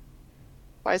more.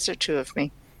 Why is there 2 of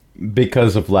me?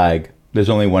 Because of lag. There's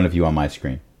only one of you on my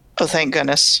screen. Oh, thank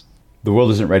goodness. The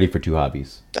world isn't ready for 2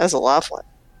 hobbies. That's a lovely.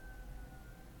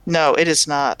 No, it is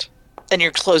not. And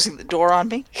you're closing the door on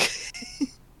me?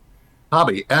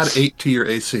 Hobby, add 8 to your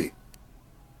AC.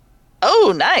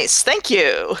 Oh, nice. Thank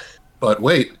you. But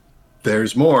wait,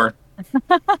 there's more.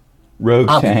 Rogue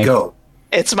Hobby, tank. go.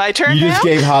 It's my turn You now? just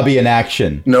gave Hobby an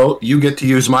action. No, you get to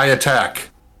use my attack.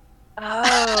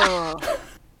 Oh.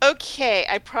 Okay,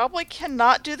 I probably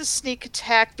cannot do the sneak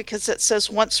attack because it says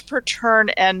once per turn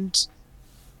and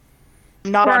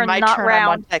not turn, on my not turn, round. I'm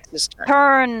on Tex's turn.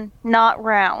 Turn, not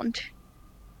round.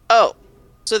 Oh,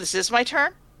 so this is my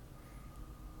turn?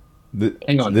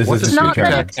 Hang on, This what is does a sneak not turn.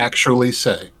 attack actually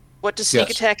say? What does sneak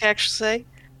Yes. attack actually say?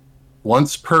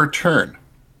 Once per turn.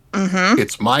 Mm-hmm.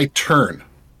 It's my turn.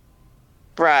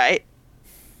 Right.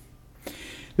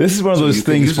 This is one of So those you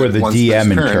can things use where it the once DM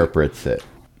this turn. interprets it.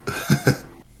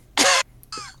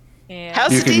 Yeah.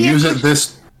 How's You the can DM? use it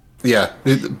this... Yeah,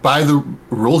 by the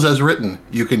rules as written,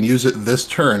 you can use it this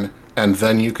turn, and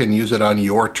then you can use it on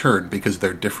your turn, because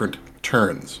they're different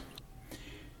turns.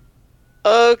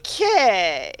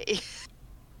 Okay.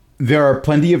 There are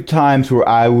plenty of times where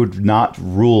I would not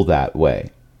rule that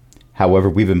way. However,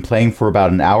 we've been playing for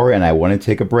about an hour and I want to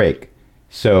take a break.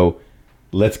 So,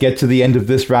 let's get to the end of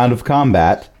this round of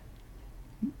combat.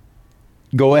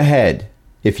 Go ahead.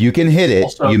 If you can hit it,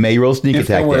 Also, you may roll sneak if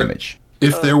there attack were- damage.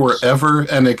 If there were ever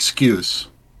an excuse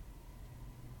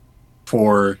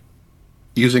for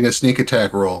using a sneak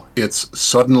attack roll, it's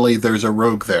suddenly there's a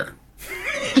rogue there.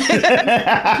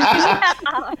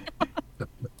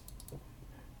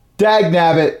 Dag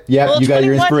nabbit. Yep, Well, you got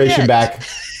your 21 inspiration hit. back.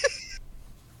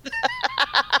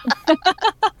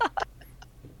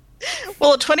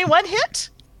 Will a 21 hit?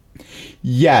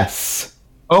 Yes.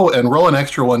 Oh, and roll an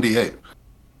extra 1d8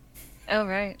 Oh,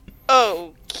 right.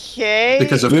 Okay.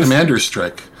 because of This- Commander's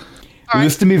Strike. All right.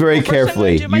 Listen to me very Well, first I'm gonna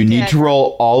carefully. do my You need to dagger.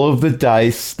 roll all of the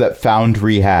dice that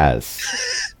Foundry has.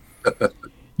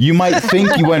 You might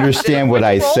think you understand what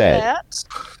I Roll said. that.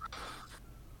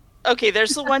 Okay,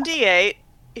 there's the 1d8.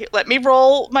 Let me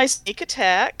roll my sneak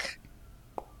attack.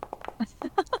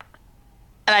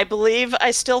 And I believe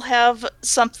I still have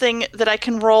something that I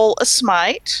can roll a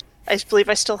smite. I believe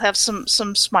I still have some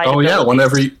smite. Oh yeah,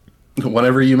 abilities.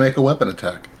 whenever you make a weapon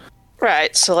attack.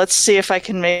 Right. So let's see if I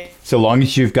can make. So long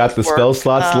as you've got the spell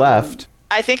slots left.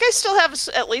 I think I still have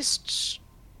at least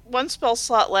one spell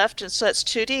slot left, and so that's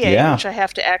 2d8, Yeah. which I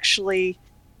have to actually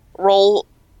roll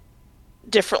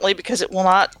differently because it will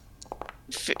not.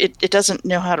 It doesn't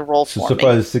know how to roll for So me.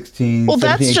 far, 16, Well,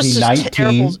 17, that's 18, just 19.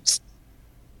 terrible.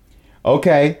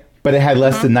 Okay, but it had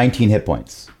less than 19 hit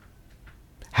points.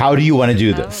 How do you want to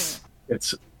do this?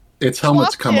 Its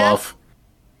helmets come yeah. off.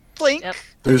 Blink. Yep.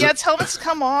 There's Its helmets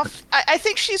come off. I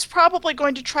think she's probably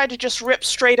going to try to just rip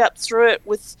straight up through it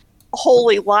with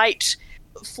holy light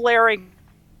flaring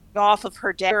off of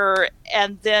her dagger,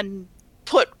 and then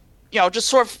put, just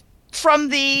sort of from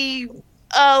the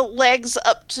legs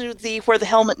up to where the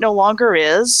helmet no longer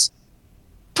is.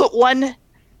 Put one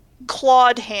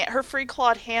clawed hand, her free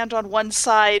clawed hand, on one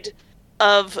side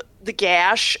of the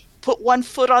gash. Put one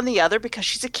foot on the other because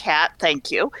she's a cat. Thank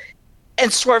you,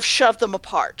 and sort of shove them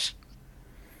apart.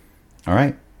 All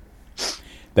right.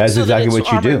 That's so exactly that its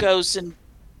what you armor do. Goes in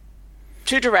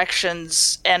two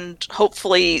directions, and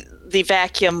hopefully the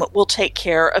vacuum will take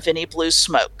care of any blue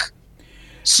smoke.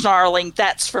 Snarling,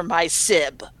 "That's for my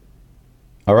sib."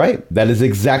 All right. That is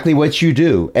exactly what you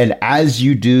do. And as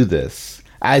you do this,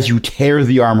 as you tear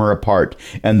the armor apart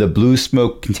and the blue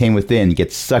smoke contained within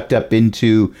gets sucked up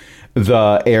into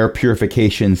the air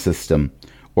purification system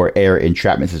or air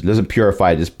entrapment system. It doesn't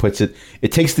purify, it just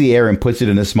it takes the air and puts it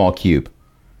in a small cube.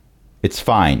 It's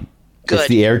fine. Good. It's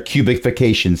the air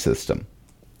cubification system.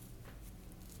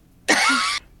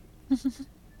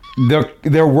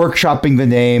 They're workshopping the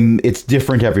name. It's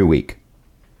different every week.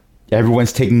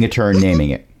 Everyone's taking a turn naming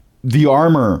it. The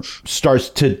armor starts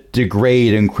to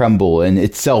degrade and crumble, and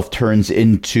itself turns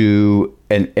into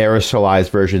an aerosolized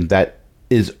version that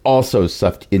is also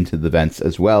sucked into the vents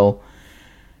as well.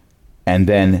 And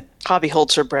then Hobby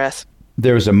holds her breath.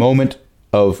 there's a moment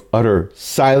of utter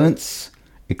silence,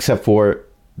 except for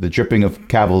the dripping of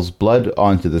Cavill's blood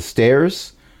onto the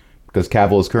stairs, because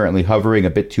Cavill is currently hovering a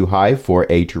bit too high for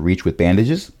A to reach with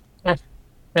bandages.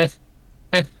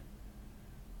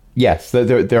 Yes,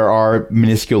 there are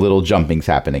minuscule little jumpings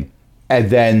happening. And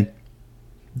then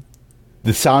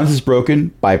the silence is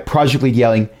broken by Project Lead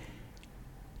yelling,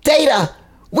 "Data!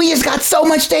 We just got so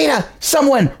much data!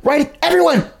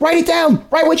 Everyone, write it down!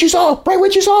 Write what you saw! Write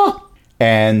what you saw!"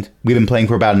 And we've been playing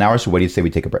for about an hour, so what do you say we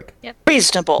take a break?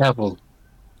 Reasonable. Cavill,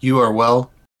 you are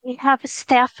well. We have a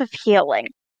staff of healing.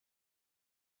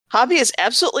 Hobby is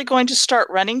absolutely going to start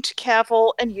running to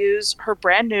Cavill and use her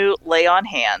brand new lay on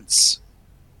hands.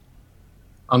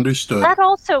 Understood. That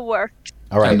also worked.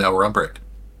 All right. And now we're on break.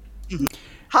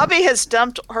 Hobby has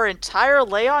dumped her entire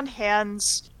lay on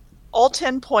hands, all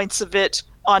 10 points of it,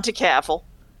 onto Cavill.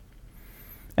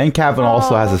 And Cavill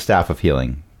also has a staff of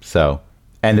healing. So,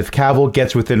 and if Cavill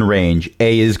gets within range,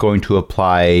 A is going to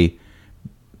apply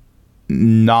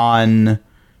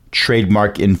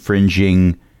non-trademark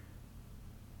infringing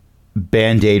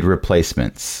Band-Aid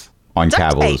replacements on Duct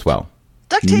Cavill tape. as well.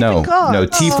 Duct tape and gauze. No,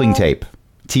 tiefling tape.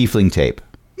 Tiefling tape.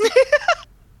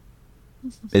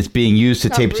 It's being used to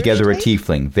Not tape Rouge together a tape?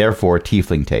 tiefling. Therefore,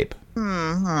 tiefling tape.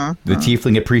 The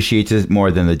tiefling appreciates it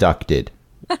more than the duck did.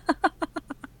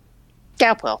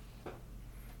 Cavill.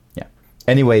 Yeah.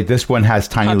 Anyway, this one has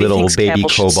tiny Hobby little thinks baby Cavill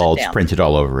should sit kobolds down. printed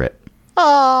all over it.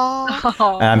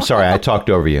 Aww. And I'm sorry, I talked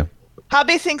over you.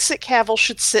 Hobby thinks that Cavill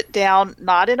should sit down,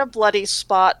 not in a bloody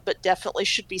spot, but definitely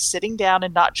should be sitting down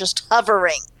and not just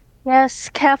hovering. Yes,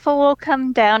 Cavill will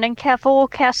come down and Cavill will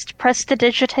cast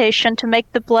Prestidigitation to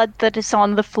make the blood that is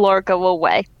on the floor go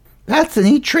away. That's a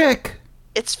neat trick.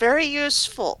 It's very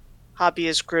useful. Hobby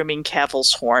is grooming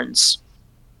Cavill's horns.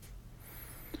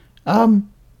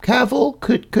 Cavill,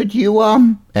 could you,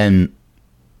 And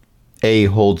A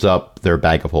holds up their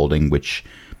bag of holding, which,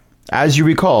 as you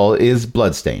recall, is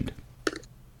bloodstained.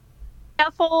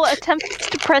 Cavill attempts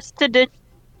to Prestidigitate.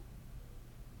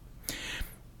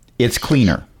 It's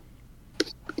cleaner.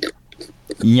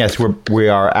 Yes, we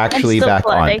are actually still back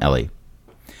bloody. on, Ellie.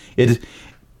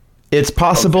 It's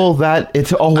possible that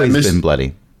it's always been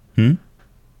bloody.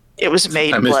 It was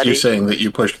made I missed bloody. you saying that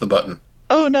you pushed the button.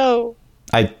 Oh no.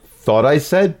 I thought I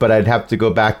said, but I'd have to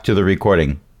go back to the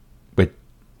recording. But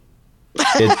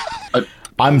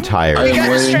I'm tired. I got am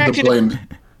willing to distracted. blame.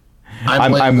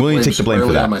 I'm willing to take the blame for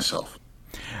squarely that. on myself.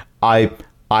 I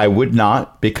would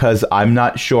not, because I'm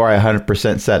not sure I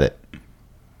 100% said it.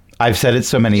 I've said it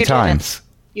so many You didn't. times.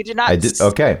 You did not. I did.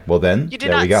 Okay, well then, You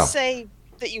did there we not go. say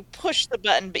that you pushed the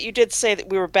button, but you did say that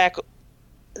we were back.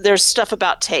 There's stuff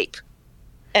about tape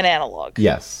and analog.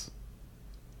 Yes.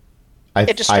 I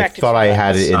It distracted thought you I guys.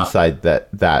 had it inside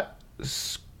that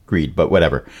greed, but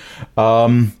whatever.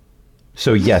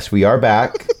 So yes, we are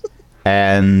back,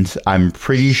 and I'm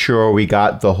pretty sure we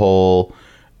got the whole.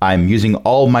 I'm using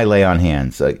all my lay on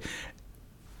hands.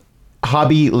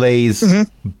 Hobby lays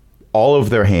all of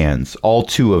their hands, all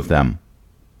 2 of them,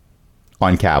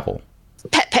 on Cavil.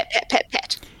 Pet, pet, pet, pet,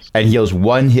 pet. And heals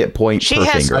 1 hit point She per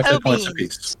has finger. toe points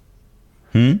beans.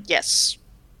 apiece. Yes.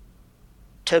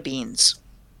 Toe beans.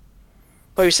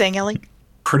 What were you saying, Ellie?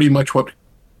 Pretty much what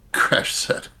Crash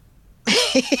said.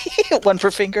 1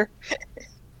 per finger.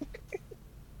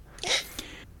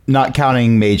 Not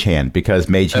counting Mage Hand, because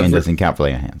Mage Hand doesn't count for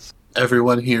lay on hands.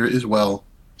 Everyone here is well.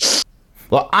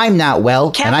 Well, I'm not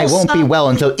well, and I won't be well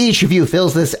until each of you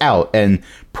fills this out. And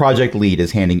Project Lead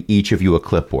is handing each of you a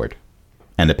clipboard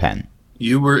and a pen.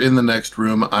 You were in the next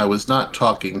room. I was not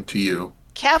talking to you.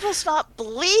 Cavil's not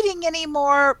bleeding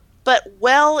anymore, but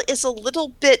well is a little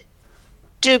bit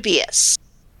dubious.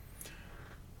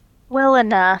 Well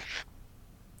enough.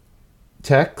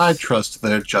 Tex? I trust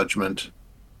their judgment.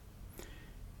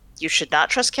 You should not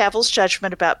trust Cavil's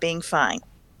judgment about being fine.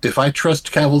 If I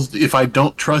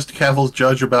don't trust Cavil's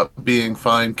judge about being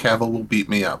fine, Cavil will beat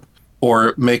me up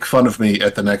or make fun of me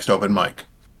at the next open mic.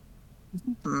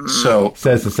 So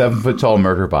Says the 7-foot-tall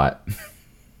murder bot.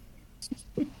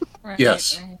 Right,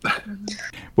 yes. right.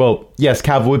 Well, yes,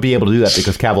 Cavil would be able to do that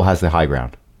because Cavil has the high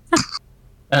ground.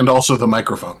 And also the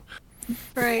microphone.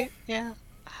 Right, yeah.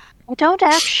 I don't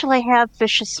actually have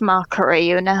vicious mockery,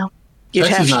 you know. You'd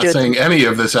Tex have is to not do it. saying any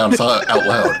of this out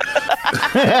loud.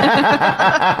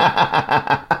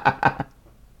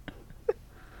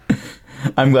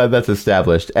 I'm glad that's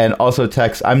established. And also,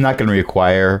 Tex, I'm not going to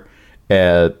require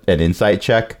an insight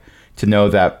check to know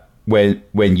that when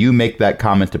you make that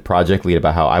comment to Project Lead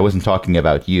about how I wasn't talking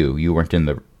about you, you were in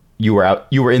the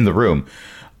room.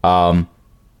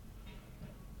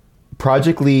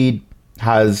 Project Lead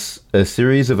has a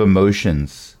series of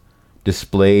emotions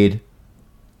displayed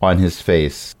on his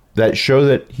face that show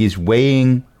that he's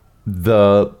weighing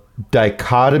the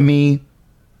dichotomy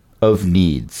of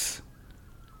needs.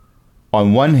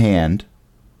 On one hand,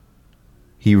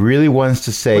 he really wants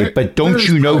to say, but don't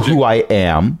you know who I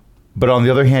am? But on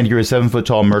the other hand, you're a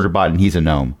 7-foot-tall murder bot and he's a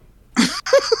gnome.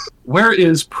 Where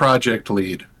is Project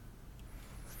Lead?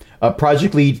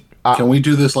 Project Lead... Can we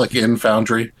do this like in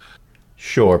Foundry?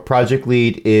 Sure. Project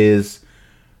Lead is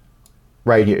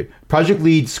right here. Project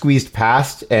Lead squeezed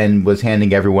past and was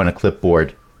handing everyone a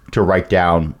clipboard to write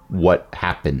down what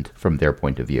happened from their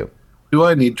point of view. Do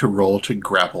I need to roll to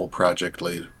grapple Project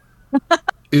Lead?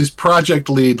 Is Project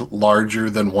Lead larger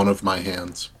than one of my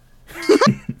hands?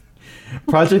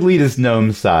 Project Lead is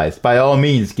gnome sized. By all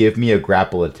means, give me a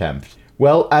grapple attempt.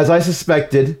 Well, as I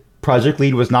suspected, Project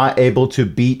Lead was not able to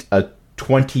beat a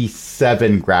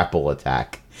 27 grapple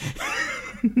attack.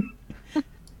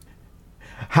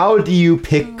 How do you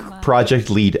pick Project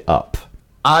Lead up?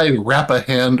 I wrap a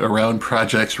hand around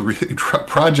Project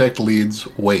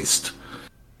Lead's waist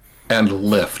and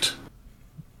lift.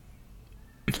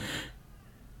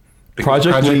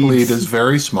 Project Lead is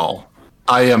very small.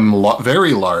 I am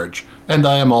very large, and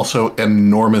I am also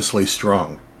enormously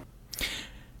strong.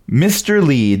 Mr.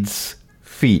 Lead's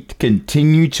feet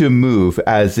continue to move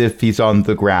as if he's on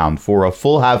the ground for a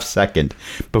full half second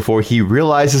before he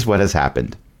realizes what has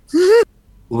happened.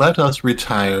 Let us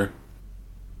retire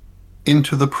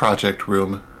into the project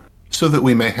room so that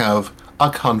we may have a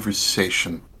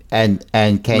conversation. And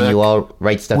can Mech, you all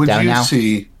write stuff down now?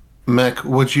 Mech,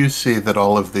 would you see that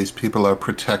all of these people are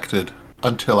protected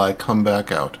until I come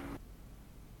back out?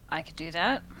 I could do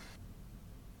that.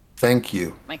 Thank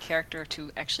you. My character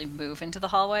to actually move into the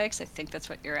hallway, because I think that's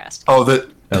what you're asking. Oh, the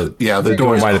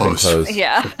door might have been closed. closed.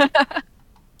 Yeah.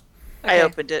 I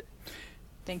opened it.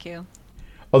 Thank you.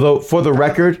 Although, for the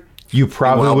record, you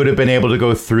probably would have been able to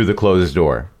go through the closed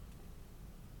door.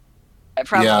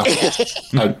 Probably.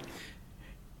 Yeah.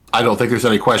 I don't think there's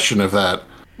any question of that.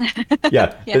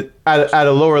 Yeah. Yeah. At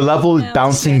a lower level, No,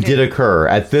 bouncing standard. did occur.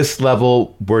 At this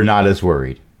level, we're not as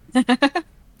worried. Well,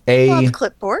 the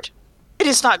clipboard. It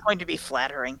is not going to be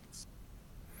flattering.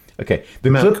 Okay.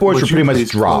 The Mech, clipboards would were pretty you much please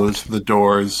dropped. Close the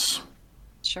doors.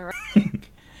 Sure.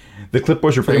 The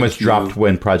clipboards were pretty Thank much you. dropped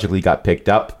when Project Lead got picked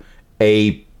up.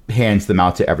 A hands them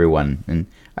out to everyone, and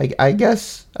I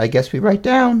guess we write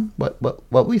down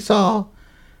what we saw.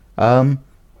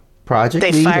 Project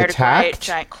They Lead fired a attacked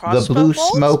giant the crossbow blue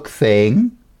bolt? smoke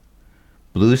thing.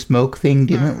 Blue smoke thing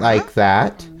didn't like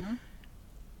that.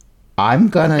 I'm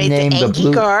gonna Made name the the Anki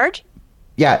blue. guard.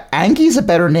 Yeah, Angie's a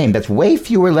better name. That's way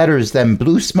fewer letters than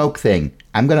blue smoke thing.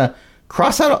 I'm gonna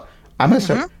cross out. I'm gonna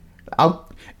start.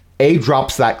 A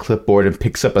drops that clipboard and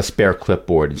picks up a spare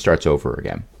clipboard and starts over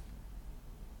again.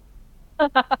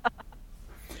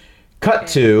 Cut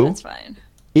to that's fine.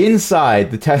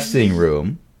 Inside the testing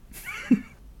room.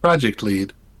 Project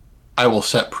lead. I will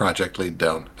set project lead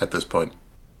down at this point.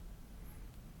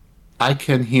 I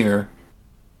can hear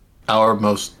our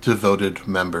most devoted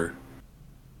member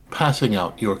passing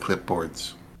out your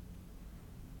clipboards.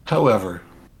 However,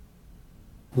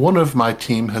 one of my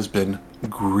team has been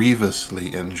grievously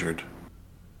injured,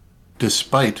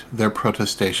 despite their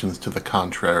protestations to the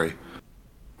contrary,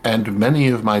 and many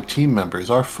of my team members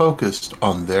are focused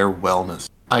on their wellness.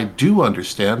 I do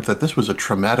understand that this was a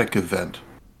traumatic event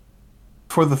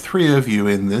for the three of you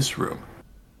in this room,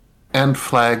 and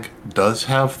Flag does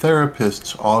have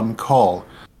therapists on call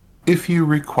if you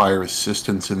require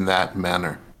assistance in that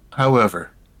manner.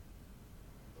 However,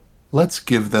 let's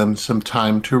give them some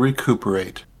time to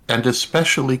recuperate, and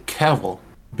especially Cavil,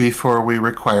 before we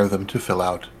require them to fill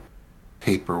out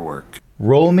paperwork.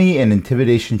 Roll me an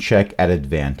intimidation check at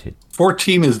advantage.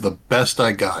 14 is the best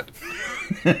I got.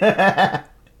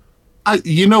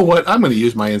 You know what? I'm going to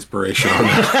use my inspiration on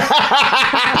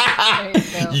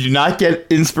that. You do not get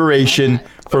inspiration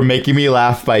for making me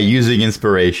laugh by using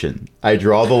inspiration. I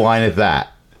draw the line at that.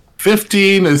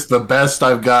 15 is the best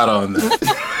I've got on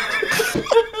that.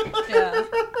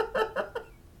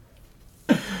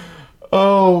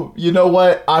 Oh, you know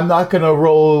what? I'm not going to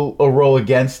roll a roll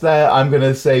against that. I'm going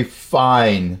to say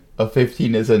fine. A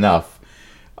 15 is enough.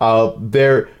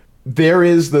 There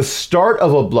is the start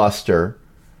of a bluster,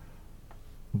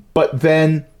 but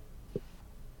then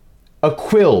a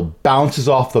quill bounces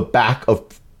off the back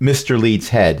of Mr. Lead's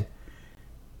head,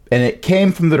 and it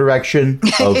came from the direction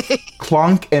of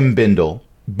Clonk and Bindle.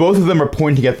 Both of them are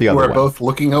pointing at the other one. We're both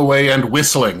looking away and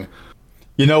whistling.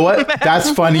 You know what? That's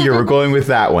funnier. We're going with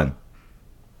that one.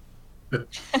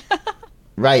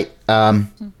 Right.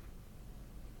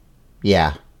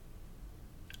 Yeah.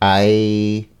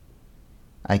 I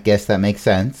guess that makes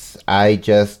sense.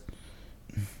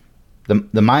 The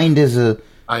mind is a...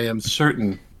 I am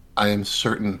certain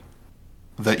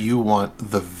that you want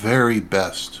the very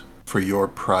best for your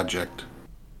project.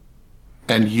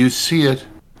 And you see it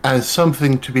as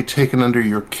something to be taken under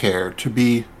your care, to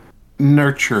be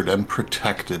nurtured and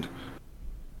protected.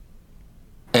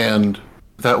 And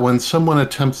that when someone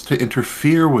attempts to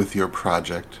interfere with your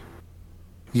project,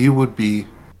 you would be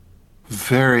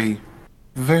very,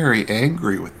 very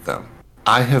angry with them.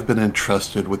 I have been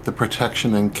entrusted with the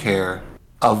protection and care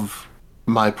of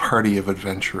my party of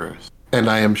adventurers, and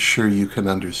I am sure you can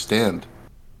understand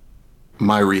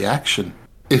my reaction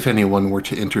if anyone were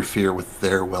to interfere with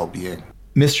their well-being.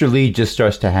 Mr. Lee just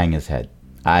starts to hang his head.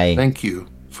 Thank you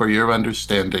for your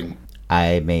understanding.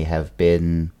 I may have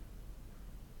been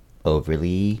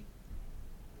overly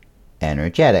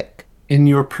energetic. In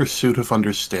your pursuit of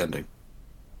understanding,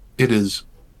 it is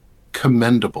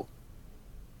commendable.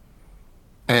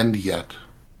 And yet,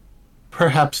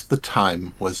 perhaps the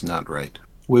time was not right.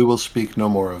 We will speak no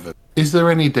more of it. Is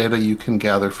there any data you can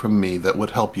gather from me that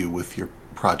would help you with your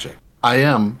project? I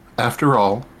am, after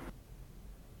all,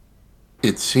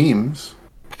 it seems,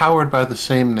 powered by the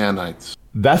same nanites.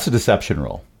 That's a deception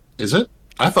roll. Is it?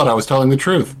 I thought I was telling the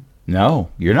truth. No,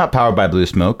 you're not powered by blue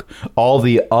smoke. All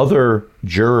the other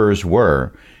jurors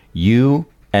were. You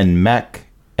and Mech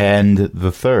and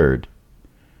the third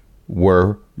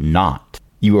were not.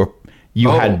 You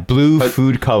had blue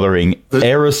food coloring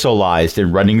aerosolized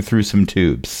and running through some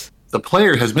tubes. The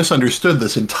player has misunderstood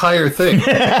this entire thing.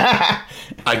 I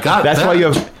got that's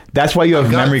that. That's why you have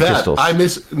memory crystals. I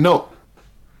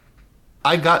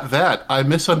got that. I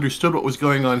misunderstood what was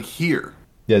going on here.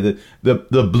 Yeah,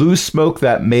 the blue smoke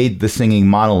that made the singing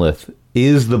monolith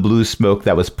is the blue smoke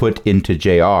that was put into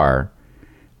JR,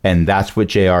 and that's what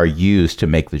JR used to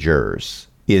make the jurors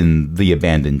in the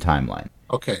abandoned timeline.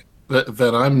 Okay,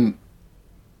 then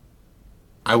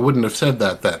I wouldn't have said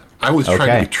that then. I was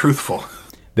trying to be truthful.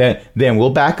 Then we'll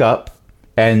back up,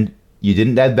 and you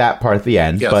didn't add that part at the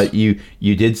end, yes. But you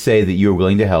did say that you were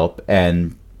willing to help,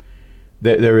 and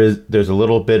there's a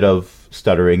little bit of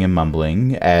stuttering and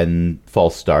mumbling and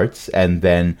false starts, and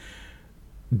then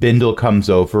Bindle comes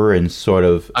over and sort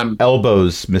of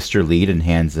elbows Mr. Lead and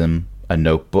hands him a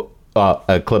notebook,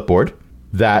 a clipboard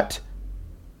that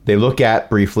they look at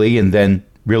briefly and then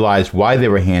realize why they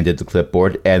were handed the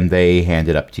clipboard, and they hand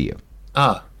it up to you.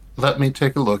 Let me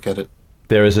take a look at it.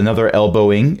 There is another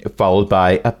elbowing followed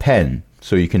by a pen,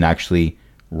 so you can actually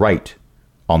write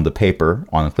on the paper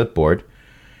on a clipboard.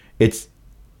 It's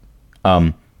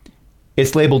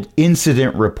labeled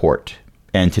Incident Report,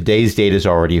 and today's date is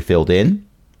already filled in.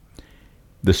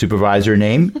 The supervisor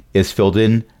name is filled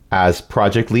in as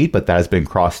Project Lead, but that has been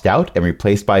crossed out and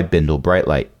replaced by Bindle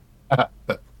Brightlight.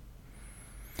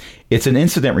 It's an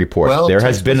incident report. Well, there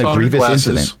has been a grievous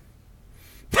incident.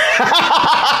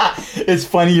 It's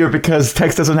funnier because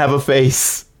Tex doesn't have a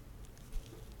face.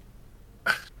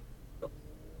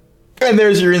 And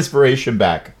there's your inspiration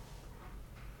back.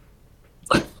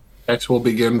 Tex will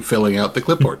begin filling out the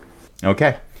clipboard.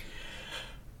 Okay.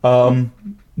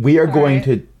 We are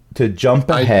going to jump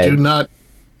ahead.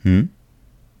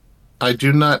 I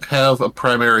do not have a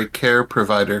primary care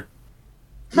provider.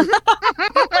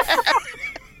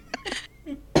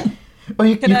 Well,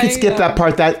 you can skip that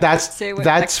part.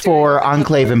 That's for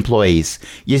Enclave employees.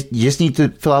 You just need to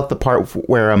fill out the part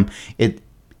where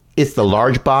it's the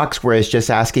large box where it's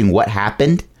just asking what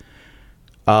happened.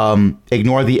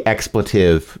 Ignore the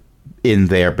expletive in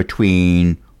there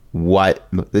between what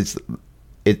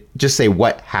just say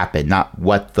what happened, not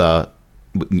what the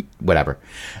whatever.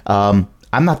 I'm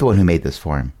not the one who made this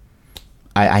form.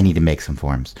 I need to make some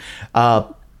forms.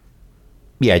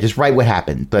 Yeah, just write what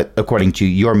happened, but according to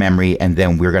your memory, and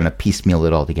then we're going to piecemeal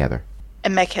it all together.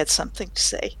 And Mech had something to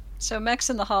say. So Mech's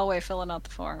in the hallway filling out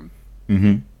the form.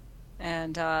 Mm-hmm.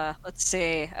 And let's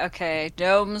see. Okay,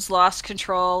 Gnomes lost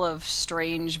control of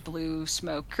strange blue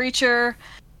smoke creature.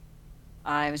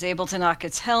 I was able to knock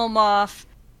its helm off.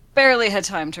 Barely had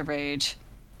time to rage.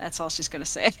 That's all she's going to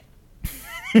say.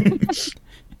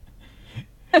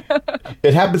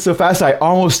 It happened so fast I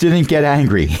almost didn't get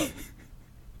angry.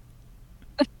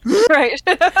 Right.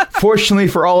 Fortunately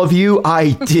for all of you,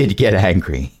 I did get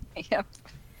angry. Yep.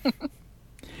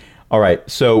 All right,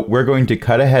 so we're going to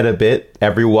cut ahead a bit.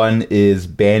 Everyone is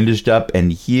bandaged up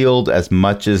and healed as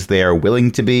much as they are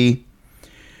willing to be.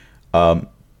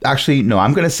 Actually, no,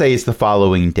 I'm going to say it's the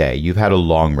following day. You've had a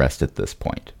long rest at this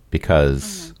point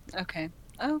because... Okay.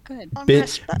 Oh, good.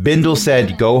 Bindle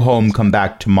said, go home, come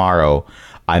back tomorrow.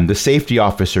 I'm the safety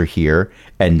officer here,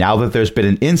 and now that there's been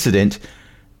an incident,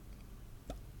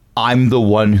 I'm the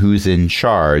one who's in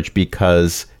charge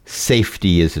because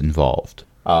safety is involved.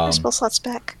 Spell slots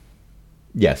back.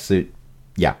 Yes,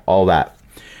 all that.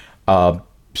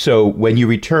 So when you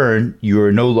return,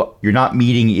 you're not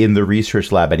meeting in the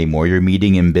research lab anymore. You're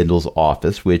meeting in Bindle's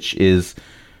office, which is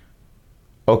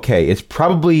okay. It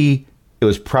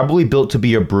was probably built to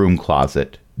be a broom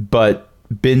closet, but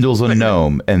Bindle's a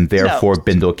gnome, and therefore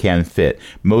Bindle can fit.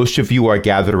 Most of you are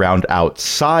gathered around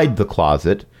outside the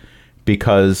closet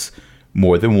because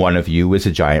more than one of you is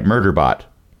a giant murder bot.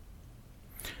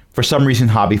 For some reason,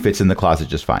 Hobby fits in the closet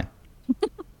just fine.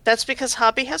 That's because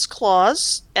Hobby has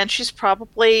claws, and she's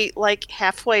probably like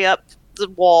halfway up the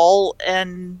wall,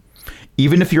 and...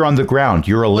 Even if you're on the ground,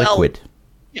 you're a liquid.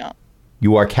 Yeah.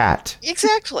 You are cat.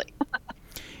 Exactly.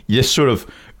 You just sort of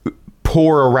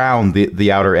pour around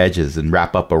the outer edges and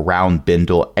wrap up around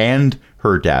Bindle and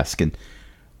her desk. And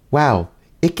wow,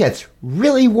 it gets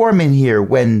really warm in here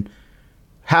when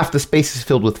half the space is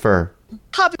filled with fur.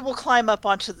 Hobby will climb up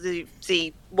onto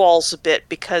the walls a bit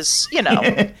because,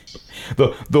 The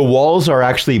walls are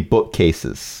actually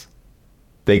bookcases.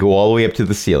 They go all the way up to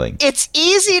the ceiling. It's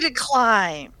easy to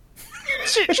climb.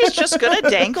 She's just going to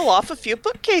dangle off a few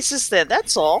bookcases then,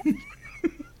 that's all.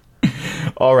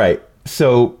 All right.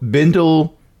 So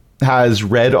Bindle has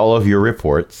read all of your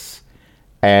reports,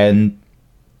 and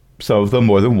some of them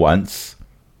more than once.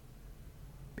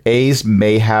 A's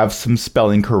may have some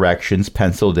spelling corrections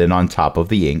penciled in on top of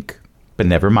the ink, but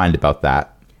never mind about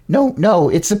that. No,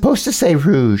 it's supposed to say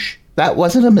rouge. That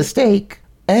wasn't a mistake.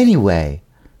 Anyway,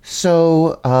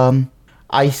 so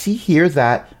I see here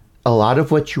that a lot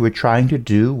of what you were trying to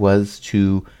do was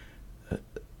to...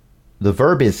 the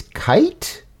verb is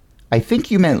kite? I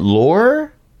think you meant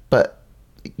lure, but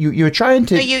you're trying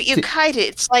to... No, you kite it.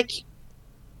 It's like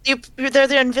they're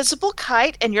the invisible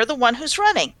kite, and you're the one who's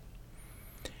running.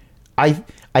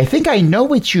 I think I know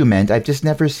what you meant. I've just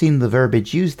never seen the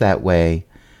verbiage used that way.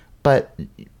 But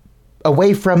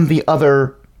away from the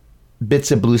other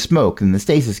bits of blue smoke and the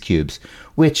stasis cubes,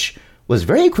 which was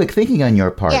very quick thinking on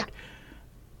your part. Yeah.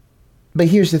 But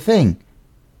here's the thing.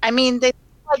 I mean, they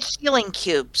like healing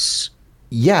cubes.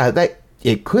 Yeah, that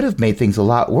it could have made things a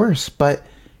lot worse, but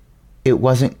it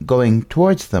wasn't going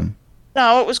towards them.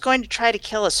 No, it was going to try to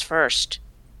kill us first.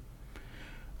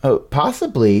 Oh,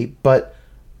 possibly, but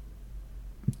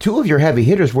two of your heavy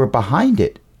hitters were behind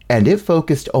it, and it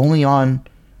focused only on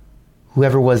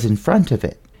whoever was in front of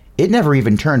it. It never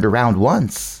even turned around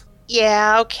once.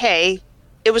 Yeah, okay.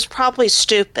 It was probably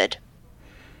stupid.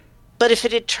 But if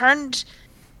it had turned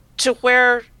to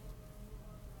where...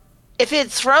 if it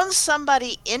had thrown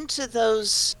somebody into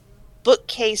those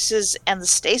bookcases and the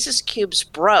stasis cubes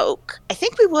broke, I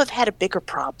think we would have had a bigger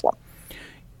problem.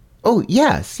 Oh,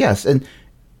 yes. And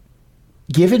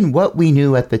given what we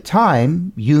knew at the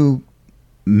time, you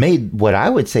made what I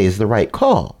would say is the right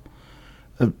call.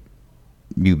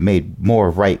 You made more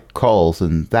right calls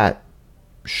in that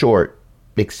short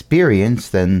experience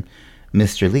than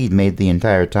Mr. Lead made the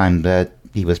entire time that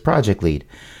he was project lead.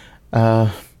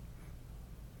 But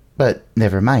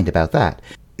never mind about that.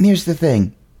 Here's the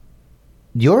thing.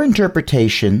 Your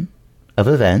interpretation of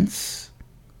events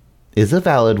is a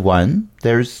valid one.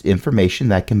 There's information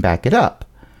that can back it up.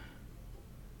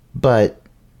 But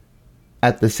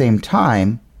at the same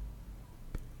time,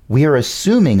 we are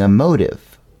assuming a motive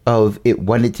of it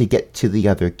wanted to get to the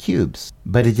other cubes,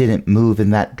 but it didn't move in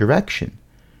that direction.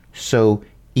 So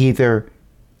either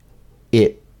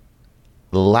it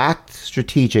lacked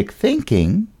strategic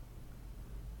thinking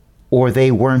or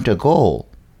they weren't a goal.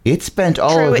 It spent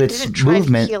all of its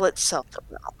movement to heal itself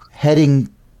well. Heading,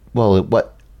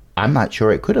 I'm not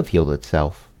sure it could have healed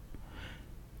itself.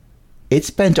 It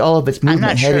spent all of its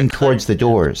movement heading towards the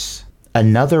doors.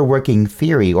 Another working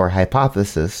theory or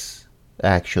hypothesis,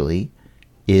 actually,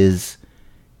 is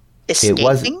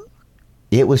escaping?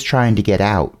 It was trying to get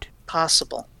out.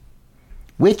 Possible.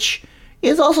 Which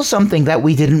is also something that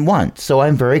we didn't want. So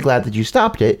I'm very glad that you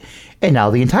stopped it. And now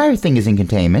the entire thing is in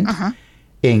containment.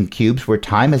 In cubes where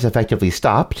time is effectively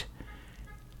stopped.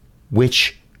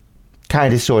 Which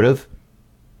kind of sort of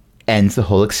ends the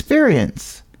whole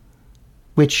experience.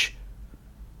 Which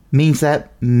means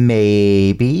that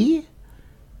maybe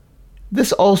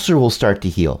this ulcer will start to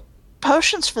heal.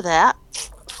 Potions for that.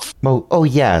 Well, oh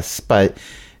yes, but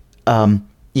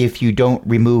if you don't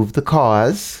remove the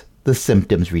cause, the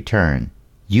symptoms return.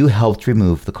 You helped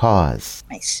remove the cause.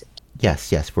 I see.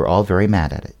 Yes, we're all very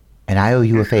mad at it. And I owe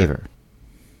you a favor.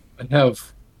 I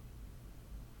have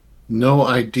no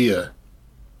idea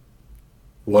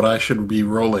what I should be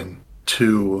rolling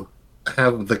to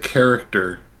have the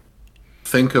character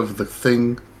think of the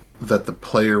thing that the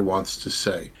player wants to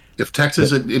say. If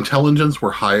Tex's intelligence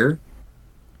were higher,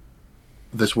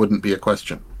 this wouldn't be a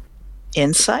question.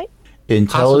 Insight?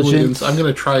 Intelligence. I'm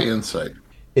going to try insight.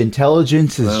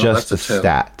 Intelligence is just a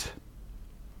stat.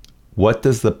 What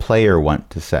does the player want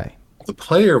to say? The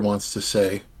player wants to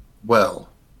say, well,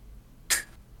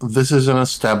 this is an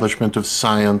establishment of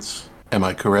science. Am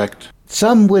I correct?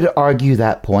 Some would argue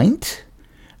that point.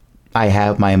 I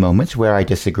have my moments where I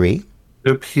disagree.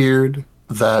 It appeared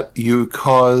that you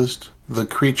caused the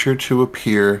creature to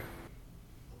appear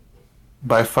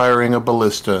by firing a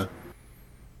ballista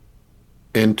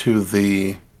into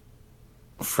the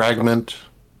fragment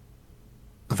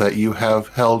that you have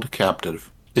held captive.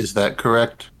 Is that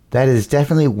correct? That is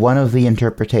definitely one of the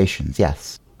interpretations,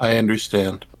 yes. I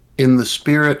understand. In the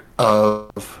spirit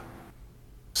of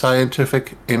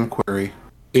scientific inquiry,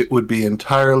 it would be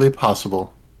entirely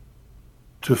possible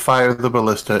to fire the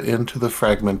ballista into the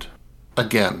fragment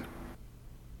again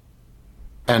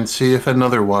and see if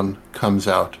another one comes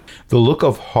out. The look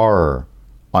of horror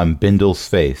on Bindle's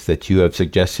face that you have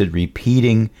suggested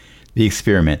repeating the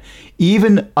experiment,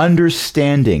 even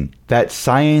understanding that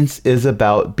science is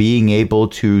about being able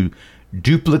to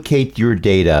duplicate your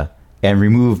data and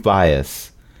remove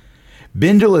bias.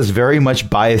 Bindle is very much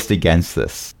biased against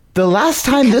this. The last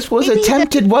time this was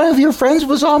attempted, one of your friends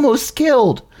was almost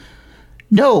killed.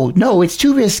 No, it's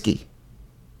too risky.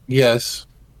 Yes.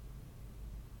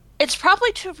 It's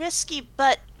probably too risky,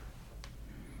 but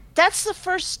that's the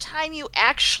first time you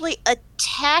actually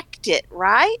attacked it,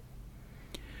 right?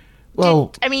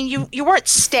 Well, you weren't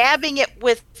stabbing it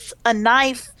with a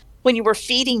knife when you were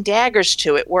feeding daggers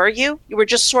to it, were you? You were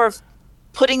just sort of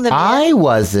putting them in. I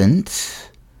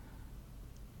wasn't,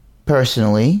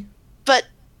 personally. But,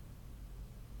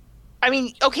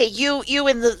 okay, you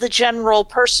and the general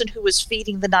person who was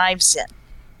feeding the knives in.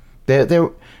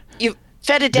 You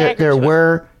fed a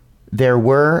dagger There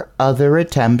were other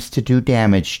attempts to do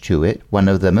damage to it, one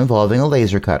of them involving a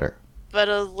laser cutter. But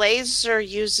a laser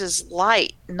uses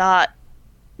light, not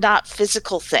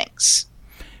physical things.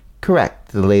 Correct.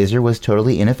 The laser was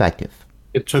totally ineffective.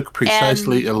 It took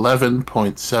precisely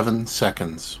 11.7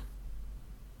 seconds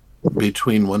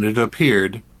between when it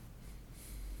appeared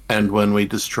and when we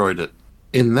destroyed it.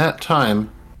 In that time,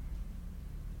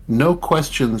 no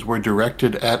questions were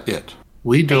directed at it.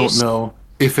 We don't know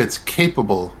if it's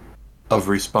capable of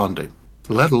responding,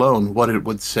 let alone what it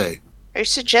would say. Are you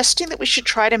suggesting that we should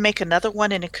try to make another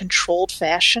one in a controlled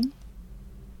fashion?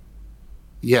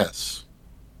 Yes.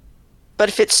 But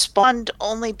if it spawned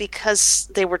only because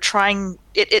they were trying,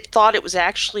 it thought it was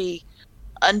actually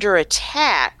under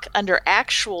attack, under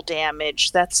actual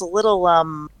damage, that's a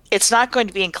little, it's not going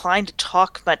to be inclined to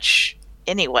talk much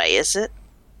anyway, is it?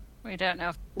 We don't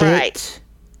know. Right. It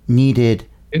needed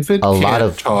if it a can't lot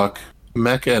of talk,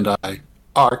 Mech and I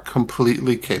are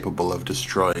completely capable of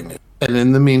destroying it. And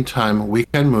in the meantime, we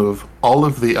can move all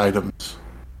of the items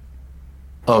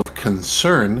of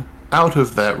concern out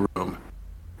of that room,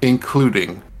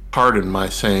 including, pardon my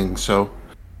saying so,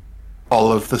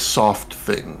 all of the soft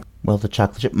things. Well, the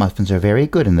chocolate chip muffins are very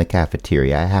good in the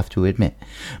cafeteria, I have to admit.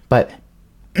 But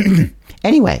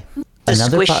anyway, the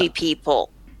squishy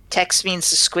people. Tex means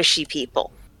the squishy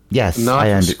people. Yes, not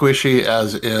squishy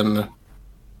as in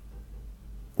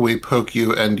we poke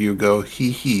you and you go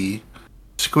hee hee.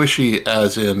 Squishy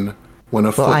as in when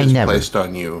a foot is placed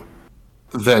on you,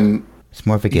 then it's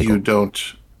more of a giggle. You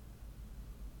don't.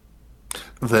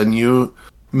 Then you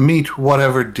meet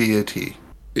whatever deity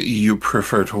you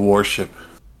prefer to worship.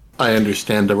 I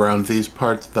understand around these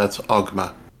parts that's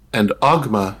Ogma. And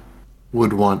Ogma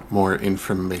would want more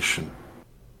information.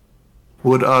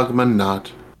 Would Ogma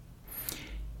not?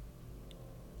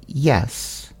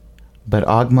 Yes, but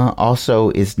Ogma also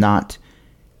is not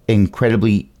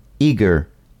incredibly eager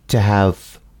to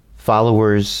have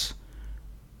followers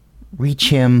reach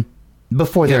him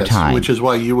before their time. Which is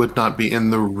why you would not be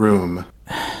in the room.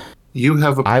 You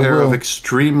have a pair of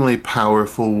extremely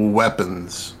powerful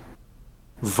weapons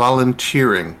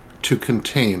volunteering to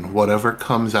contain whatever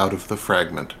comes out of the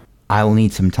fragment. I will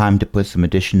need some time to put some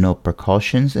additional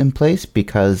precautions in place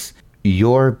because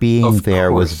your being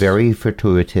there was very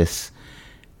fortuitous,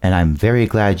 and I'm very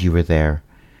glad you were there,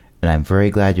 and I'm very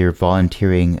glad you're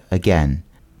volunteering again.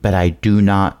 But I do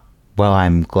not, well,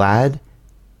 I'm glad,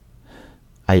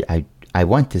 I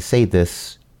want to say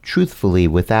this truthfully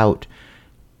without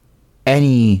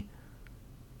any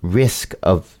risk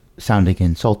of sounding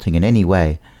insulting in any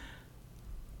way.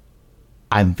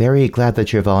 I'm very glad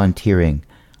that you're volunteering.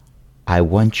 I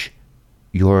want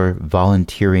your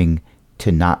volunteering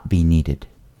to not be needed.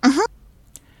 Mm-hmm.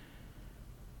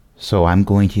 So I'm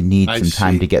going to need some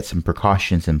time to get some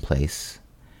precautions in place.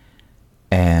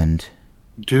 And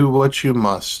do what you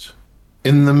must.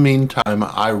 In the meantime,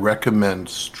 I recommend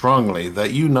strongly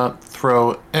that you not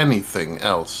throw anything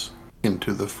else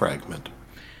into the fragment.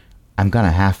 I'm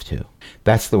gonna have to.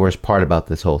 That's the worst part about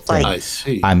this whole thing. I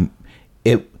see.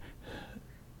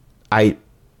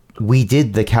 We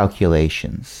did the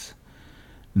calculations.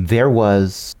 There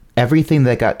was everything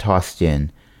that got tossed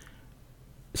in,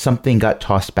 something got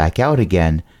tossed back out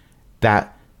again,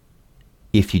 that,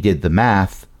 if you did the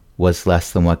math, was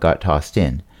less than what got tossed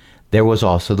in. There was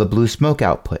also the blue smoke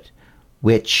output,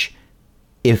 which,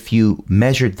 if you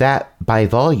measured that by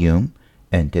volume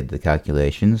and did the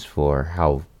calculations for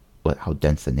how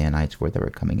dense the nanites were that were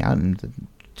coming out and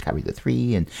carry the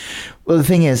 3, and well, the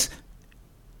thing is,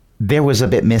 there was a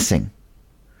bit missing.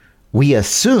 We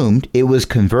assumed it was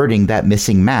converting that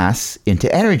missing mass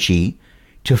into energy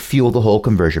to fuel the whole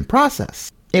conversion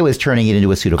process. It was turning it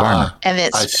into a suit of armor. And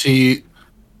I see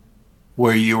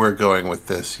where you were going with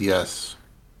this, yes.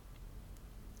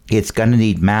 It's going to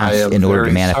need mass in order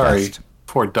to manifest. I am very sorry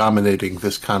for dominating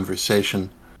this conversation,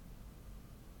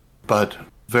 but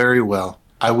very well.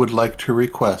 I would like to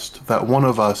request that one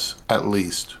of us, at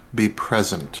least, be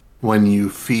present when you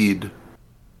feed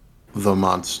the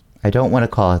monster. I don't want to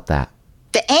call it that.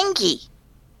 The Angie.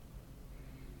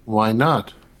 Why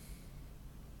not?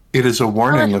 It is a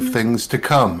warning of things to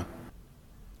come.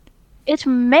 It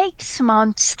makes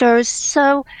monsters,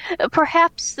 so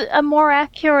perhaps a more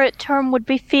accurate term would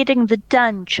be feeding the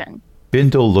dungeon.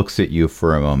 Bindle looks at you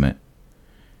for a moment.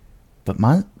 But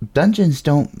dungeons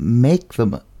don't make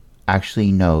them.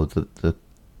 Actually, no. The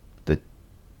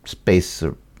space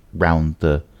around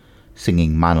the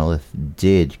singing monolith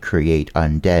did create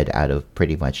undead out of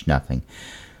pretty much nothing.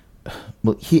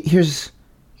 Well, here's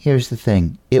the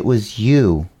thing. It was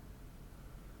you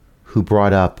who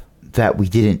brought up that we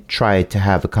didn't try to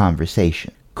have a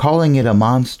conversation. Calling it a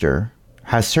monster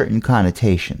has certain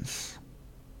connotations.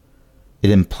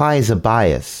 It implies a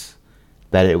bias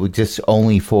that it exists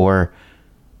only for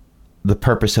the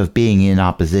purpose of being in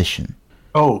opposition.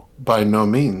 Oh, by no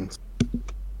means.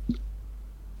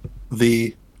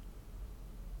 The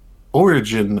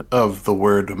origin of the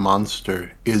word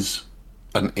monster is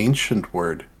an ancient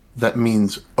word that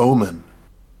means omen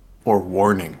or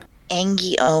warning.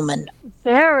 Angie omen.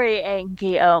 Very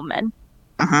Angie omen.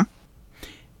 Uh-huh.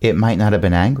 It might not have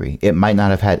been angry. It might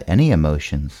not have had any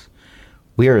emotions.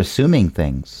 We are assuming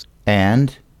things.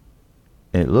 And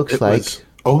it looks it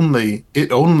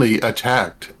only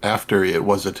attacked after it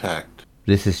was attacked.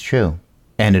 This is true.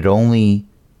 And it only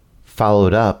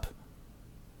followed up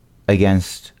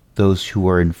against those who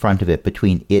were in front of it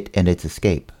between it and its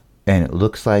escape. And it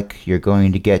looks like you're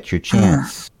going to get your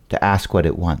chance to ask what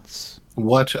it wants.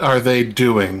 What are they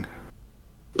doing?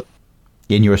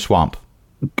 In your swamp.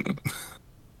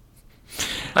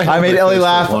 I made Ellie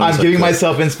laugh. I'm giving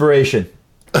myself inspiration.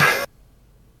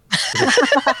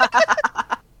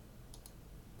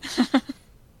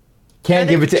 Can't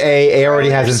give it to A. A already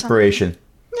has inspiration.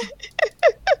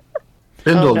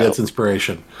 Bindle gets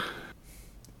inspiration.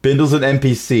 Bindle's an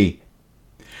NPC.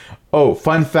 Oh,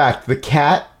 fun fact. The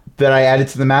cat that I added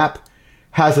to the map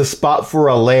has a spot for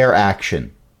a lair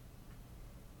action.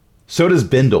 So does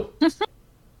Bindle.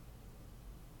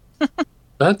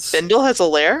 Bindle has a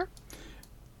lair?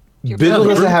 Bindle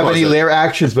doesn't have any lair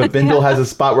actions, but Bindle has a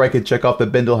spot where I can check off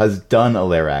that Bindle has done a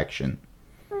lair action.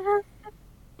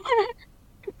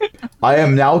 I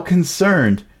am now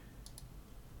concerned.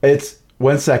 It's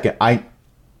 1 second. I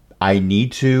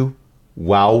need to,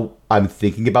 while I'm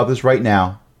thinking about this right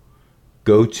now,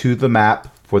 go to the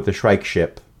map for the Shrike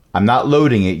ship. I'm not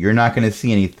loading it. You're not going to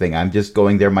see anything. I'm just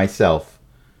going there myself.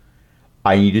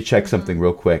 I need to check something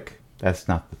real quick. That's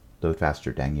not the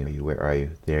faster, dang you. Where are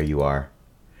you? There you are.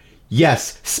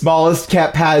 Yes, smallest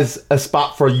cap has a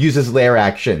spot for uses lair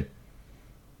action.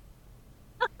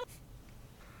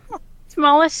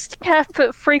 Smallest cap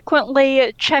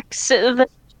frequently checks the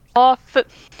off,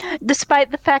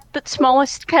 despite the fact that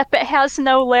smallest cap has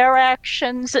no lair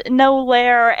actions, no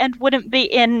lair, and wouldn't be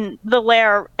in the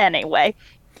lair anyway.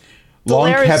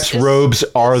 Long Cap's robes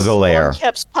are the lair. Long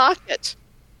Cap's pocket.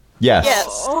 Yes.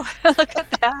 Oh, look at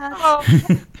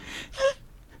that.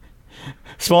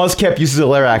 Smallest Cap uses a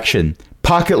lair action.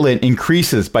 Pocket lint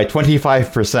increases by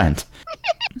 25%.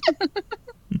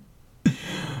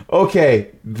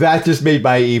 Okay, that just made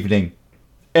my evening.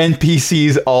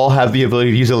 NPCs all have the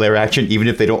ability to use a lair action, even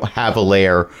if they don't have a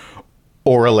lair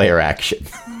or a lair action.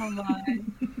 Oh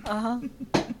my.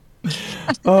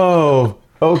 Oh,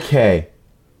 okay.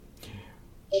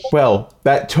 Well,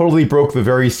 that totally broke the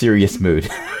very serious mood.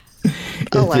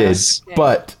 It Alas. did.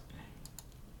 But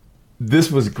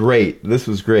this was great. This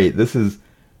is,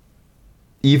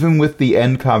 even with the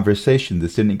end conversation,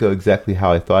 this didn't go exactly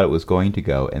how I thought it was going to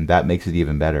go, and that makes it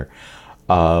even better.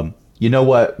 You know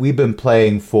what? We've been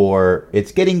playing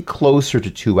it's getting closer to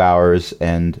 2 hours,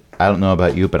 and I don't know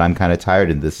about you, but I'm kind of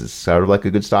tired, and this is sort of like a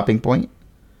good stopping point.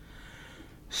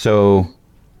 So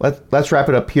let's wrap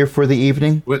it up here for the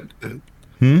evening.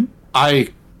 I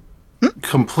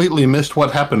completely missed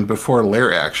what happened before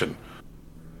lair action.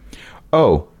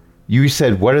 Oh, you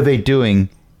said, what are they doing?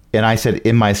 And I said,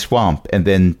 in my swamp, and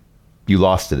then you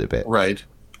lost it a bit. Right.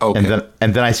 Okay.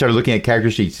 And then I started looking at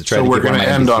character sheets to try to. So we're going to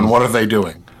end on what are they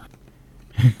doing?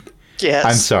 Yes.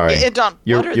 I'm sorry. And on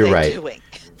You're right. Doing?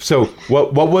 So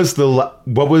what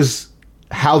was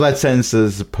how that sentence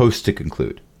is supposed to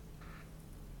conclude?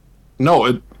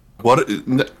 No,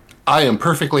 I am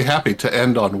perfectly happy to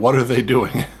end on what are they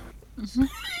doing.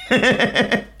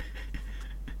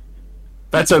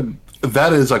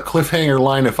 That is a cliffhanger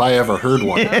line if I ever heard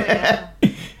one. Oh, yeah.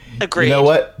 Agreed. You know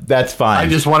what? That's fine. I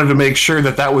just wanted to make sure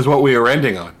that was what we were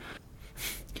ending on.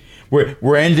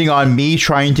 We're ending on me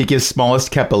trying to give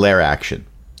smallest Cap a lair action.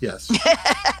 Yes.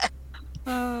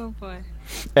 Oh boy.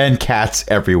 And cats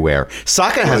everywhere.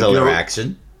 Sokka has a lair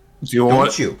action. Do you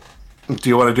want to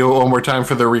do it one more time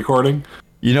for the recording?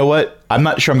 You know what? I'm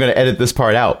not sure I'm going to edit this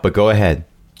part out, but go ahead.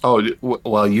 Oh,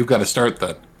 well, you've got to start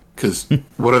then. Because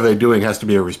what are they doing has to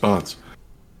be a response.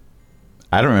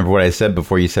 I don't remember what I said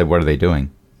before you said, what are they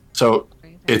doing? So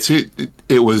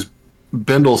it was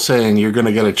Bindle saying you're going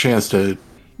to get a chance to...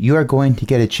 You are going to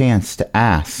get a chance to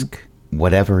ask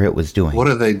whatever it was doing. What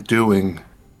are they doing?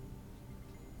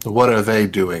 What are they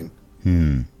doing?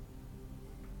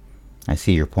 I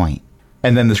see your point.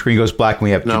 And then the screen goes black and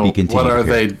we have to be continued. What are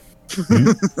they...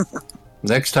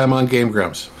 Next time on Game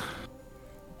Grumps.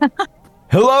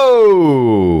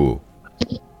 Hello!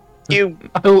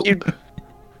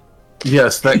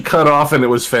 Yes, that cut off and it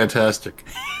was fantastic.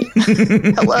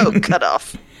 Hello, cut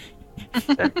off.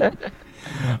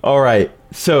 All right.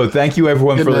 So thank you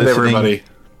everyone for listening. Everybody.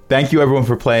 Thank you everyone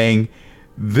for playing.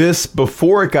 This,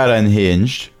 before it got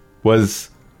unhinged, was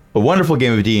a wonderful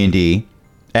game of D&D,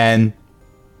 and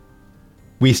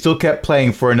we still kept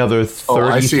playing for another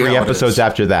 33 episodes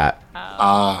after that.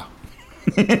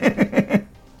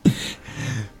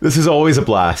 This is always a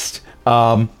blast.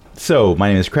 So, my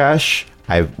name is Crash.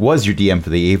 I was your DM for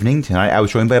the evening. Tonight I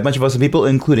was joined by a bunch of awesome people,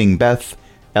 including Beth,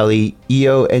 Ellie,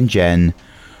 Io, and Jen,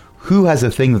 who has a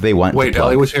thing that they want to plug. Wait,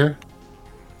 Ellie was here?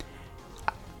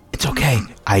 It's okay.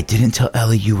 I didn't tell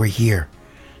Ellie you were here.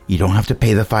 You don't have to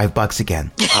pay the $5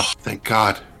 again. Oh, thank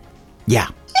God. Yeah.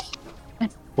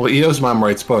 Well, Io's mom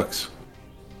writes books.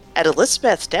 At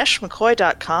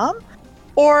elizabeth-mccoy.com,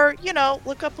 or,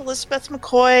 look up Elizabeth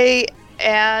McCoy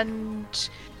and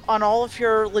on all of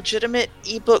your legitimate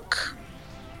ebook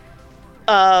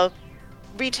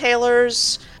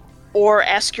retailers or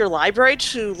ask your library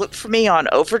to look for me on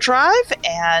Overdrive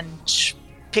and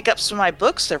pick up some of my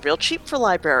books. They're real cheap for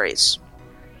libraries.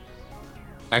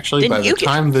 Actually, by the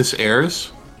time this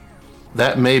airs,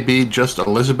 that may be just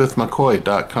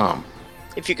elizabethmccoy.com.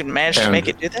 If you can manage to make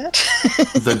it do that.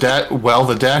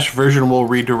 The Dash version will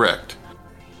redirect.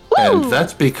 Ooh. And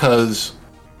that's because,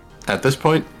 at this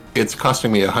point, it's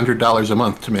costing me $100 a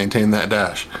month to maintain that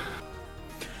Dash.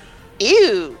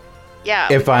 Ew.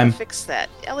 Yeah, if I'm fix that.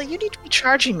 Ellie, you need to be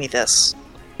charging me this.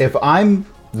 If I'm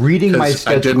reading my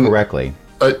schedule correctly,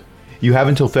 you have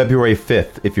until February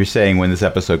 5th if you're saying when this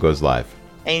episode goes live.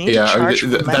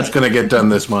 That's going to get done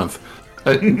this month.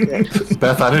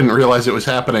 Beth, I didn't realize it was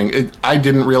happening. I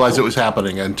didn't realize it was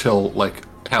happening until like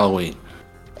Halloween,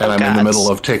 and I'm in the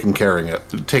middle of taking care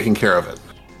of it.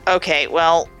 Okay,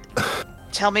 well,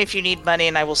 tell me if you need money,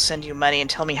 and I will send you money. And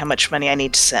tell me how much money I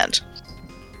need to send.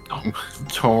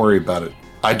 Don't worry about it.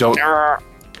 I don't.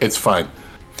 It's fine.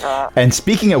 And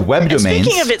speaking of web domains,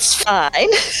 speaking of it's fine.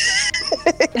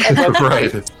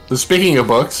 Right. Speaking of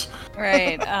books.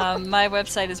 Right. My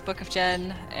website is Book of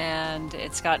Jen, and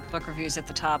it's got book reviews at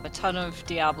the top, a ton of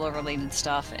Diablo-related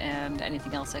stuff, and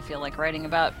anything else I feel like writing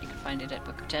about. You can find it at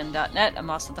bookofjen.net. I'm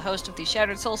also the host of the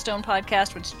Shattered Soulstone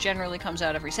podcast, which generally comes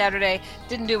out every Saturday.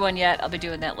 Didn't do one yet. I'll be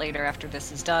doing that later after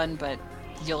this is done, but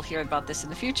you'll hear about this in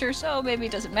the future, so maybe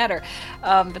it doesn't matter.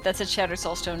 But that's at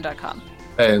shatteredsoulstone.com.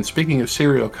 And speaking of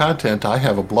serial content, I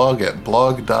have a blog at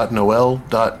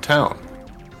blog.noel.town.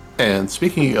 And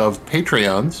speaking of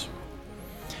Patreons...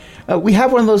 we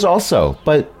have one of those also,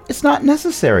 but it's not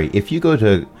necessary. If you go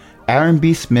to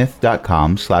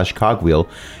aaronbsmith.com/cogwheel,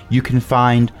 you can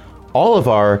find all of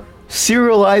our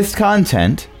serialized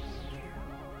content.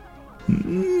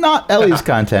 Not Ellie's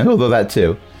content, although that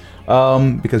too.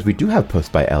 Because we do have posts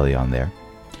by Ellie on there.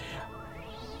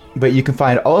 But you can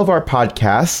find all of our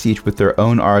podcasts, each with their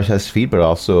own RSS feed, but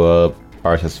also a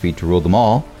RSS feed to rule them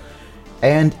all.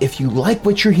 And if you like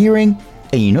what you're hearing,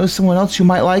 and you know someone else who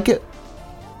might like it,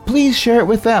 please share it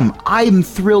with them. I'm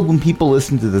thrilled when people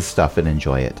listen to this stuff and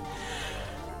enjoy it.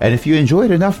 And if you enjoy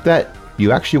it enough that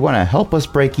you actually want to help us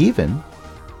break even,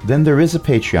 then there is a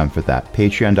Patreon for that.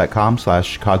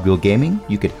 Patreon.com/cogwheelgaming.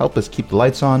 You could help us keep the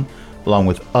lights on, along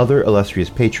with other illustrious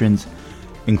patrons,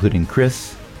 including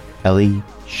Chris, Ellie,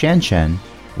 Shan,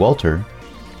 Walter,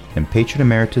 and patron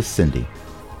emeritus Cindy.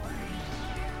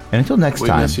 And until next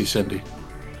time... We miss you, Cindy.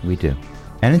 We do.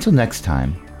 And until next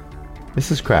time,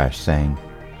 this is Crash saying...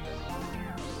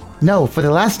 No, for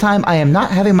the last time, I am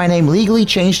not having my name legally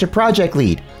changed to Project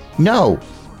Lead. No!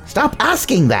 Stop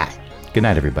asking that! Good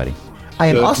night, everybody. I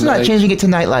am also not changing it to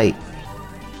Nightlight.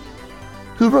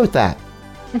 Who wrote that?